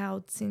baby I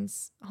held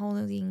since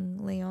holding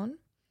Leon.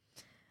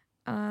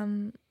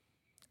 And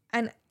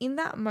in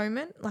that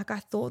moment, like, I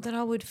thought that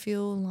I would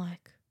feel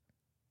like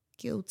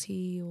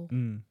guilty, or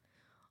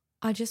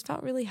I just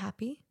felt really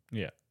happy.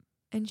 Yeah.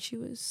 And she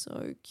was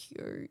so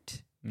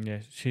cute. Yeah,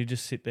 she'd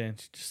just sit there and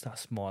she'd just start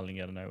smiling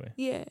out of nowhere.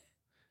 Yeah.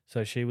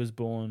 So she was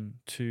born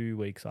 2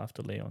 weeks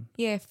after Leon.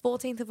 Yeah,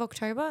 14th of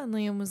October, and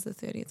Leon was the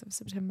 30th of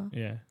September.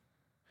 Yeah.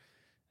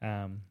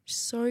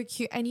 So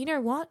cute. And you know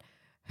what?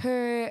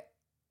 Her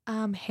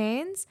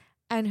hands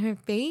and her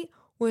feet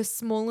were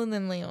smaller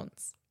than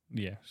Leon's.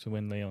 Yeah, so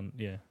when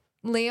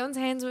Leon's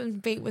hands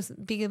and feet was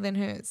bigger than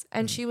hers.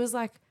 And she was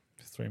like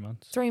 3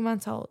 months. 3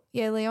 months old.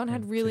 Yeah, Leon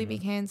had really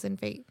big hands and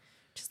feet,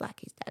 just like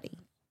his daddy.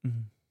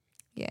 Mm-hmm.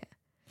 Yeah.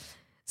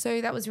 So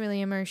that was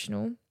really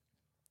emotional.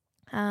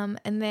 And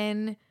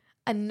then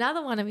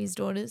another one of his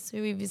daughters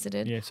who we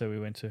visited. Yeah, so we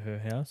went to her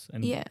house,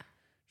 and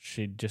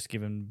she'd just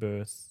given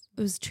birth.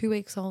 It was 2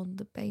 weeks old,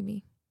 the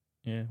baby.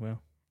 Yeah,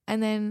 well.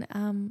 And then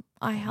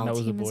I held him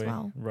as well. That was a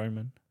boy,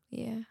 Roman.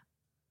 Yeah.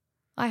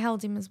 I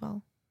held him as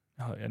well.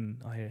 Oh,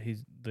 and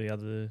the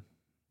other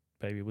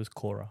baby was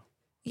Cora.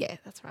 Yeah,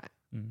 that's right.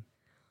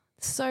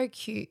 So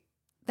cute.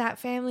 That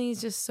family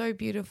is just so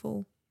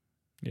beautiful.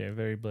 Yeah,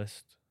 very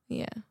blessed.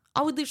 Yeah.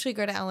 I would literally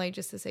go to LA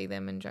just to see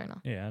them and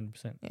Jonah. Yeah,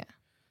 100%.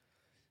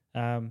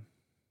 Yeah.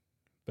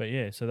 But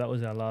yeah, so that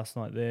was our last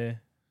night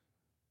there.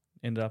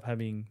 Ended up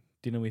having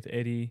dinner with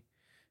Eddie,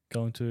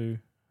 going to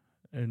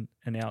an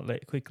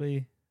outlet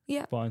quickly.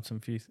 Yeah. Buy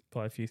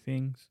a few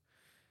things.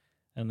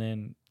 And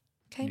then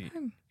Came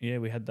home. yeah,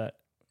 we had that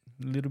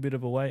little bit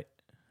of a wait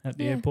at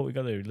the airport. We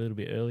got there a little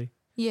bit early.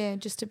 Yeah,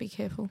 just to be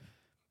careful.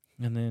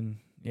 And then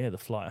the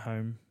flight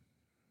home.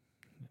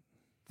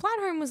 Flight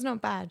home was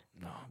not bad.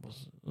 No, it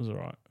was all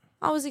right.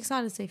 I was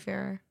excited to see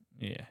Pharaoh.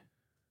 Yeah.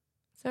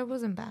 So it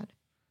wasn't bad.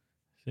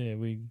 So yeah,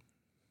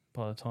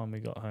 by the time we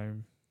got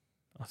home,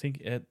 I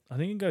think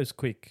it goes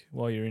quick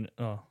while you're in it.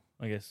 Oh,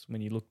 I guess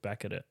when you look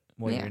back at it,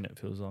 while you're in it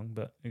feels long,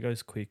 but it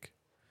goes quick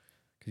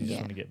because you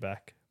just want to get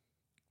back.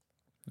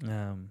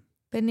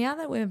 But now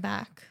that we're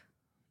back,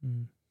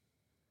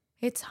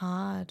 it's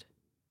hard.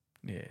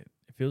 Yeah,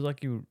 it feels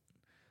like you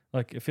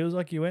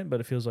went, but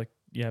it feels like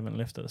you haven't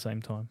left at the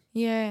same time.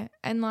 Yeah,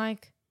 and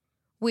like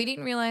we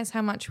didn't realize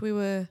how much we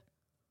were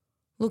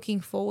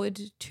looking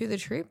forward to the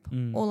trip,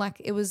 or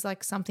like it was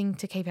like something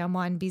to keep our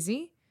mind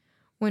busy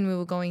when we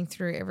were going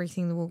through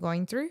everything that we were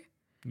going through.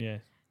 Yeah.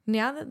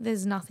 Now that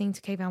there's nothing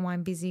to keep our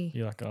mind busy,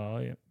 You're like, oh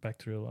yeah, back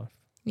to real life.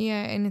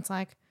 Yeah, and it's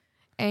like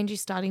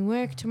Angie's starting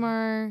work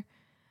tomorrow.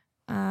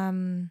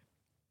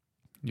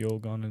 You're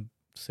going to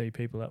see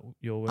people at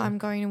your work? I'm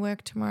going to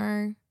work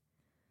tomorrow.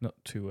 Not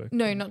to work.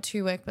 No, not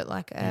to work, but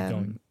like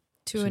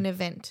to an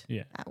event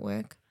at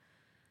work.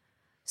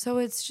 So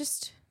it's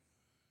just,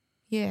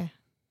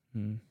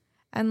 And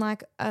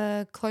like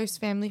a close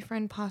family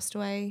friend passed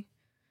away.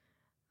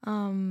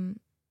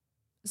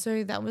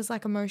 So that was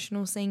like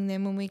emotional seeing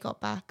them when we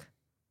got back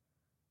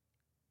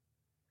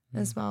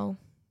as well.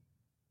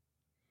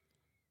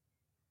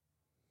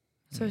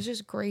 So it's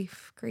just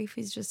grief. Grief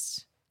is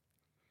just...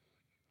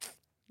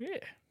 Yeah.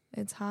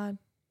 It's hard.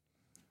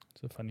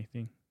 It's a funny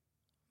thing.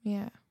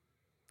 Yeah.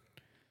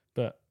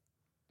 But,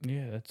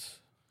 yeah,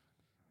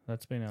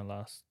 that's been our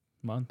last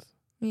month.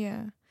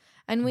 Yeah.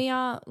 And we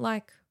are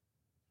like...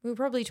 We'll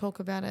probably talk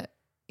about it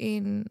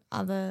in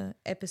other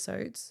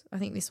episodes. I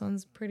think this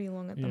one's pretty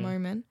long at the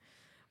moment.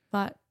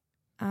 But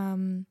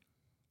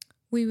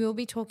we will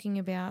be talking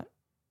about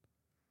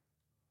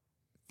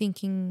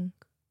thinking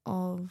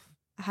of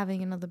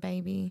having another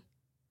baby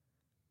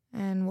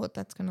and what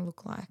that's going to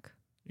look like.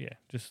 Yeah,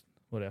 just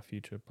what our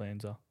future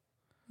plans are.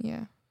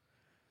 Yeah.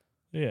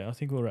 Yeah, I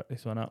think we'll wrap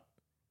this one up.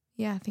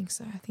 Yeah, I think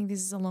so. I think this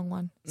is a long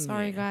one.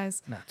 Sorry,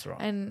 guys. That's right.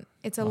 And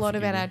it's a lot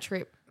about our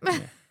trip.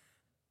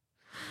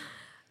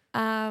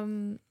 Yeah.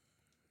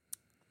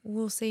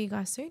 We'll see you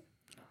guys soon.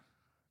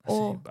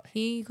 Or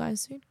hear you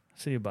guys soon.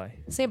 See you, bye.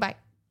 See you, bye.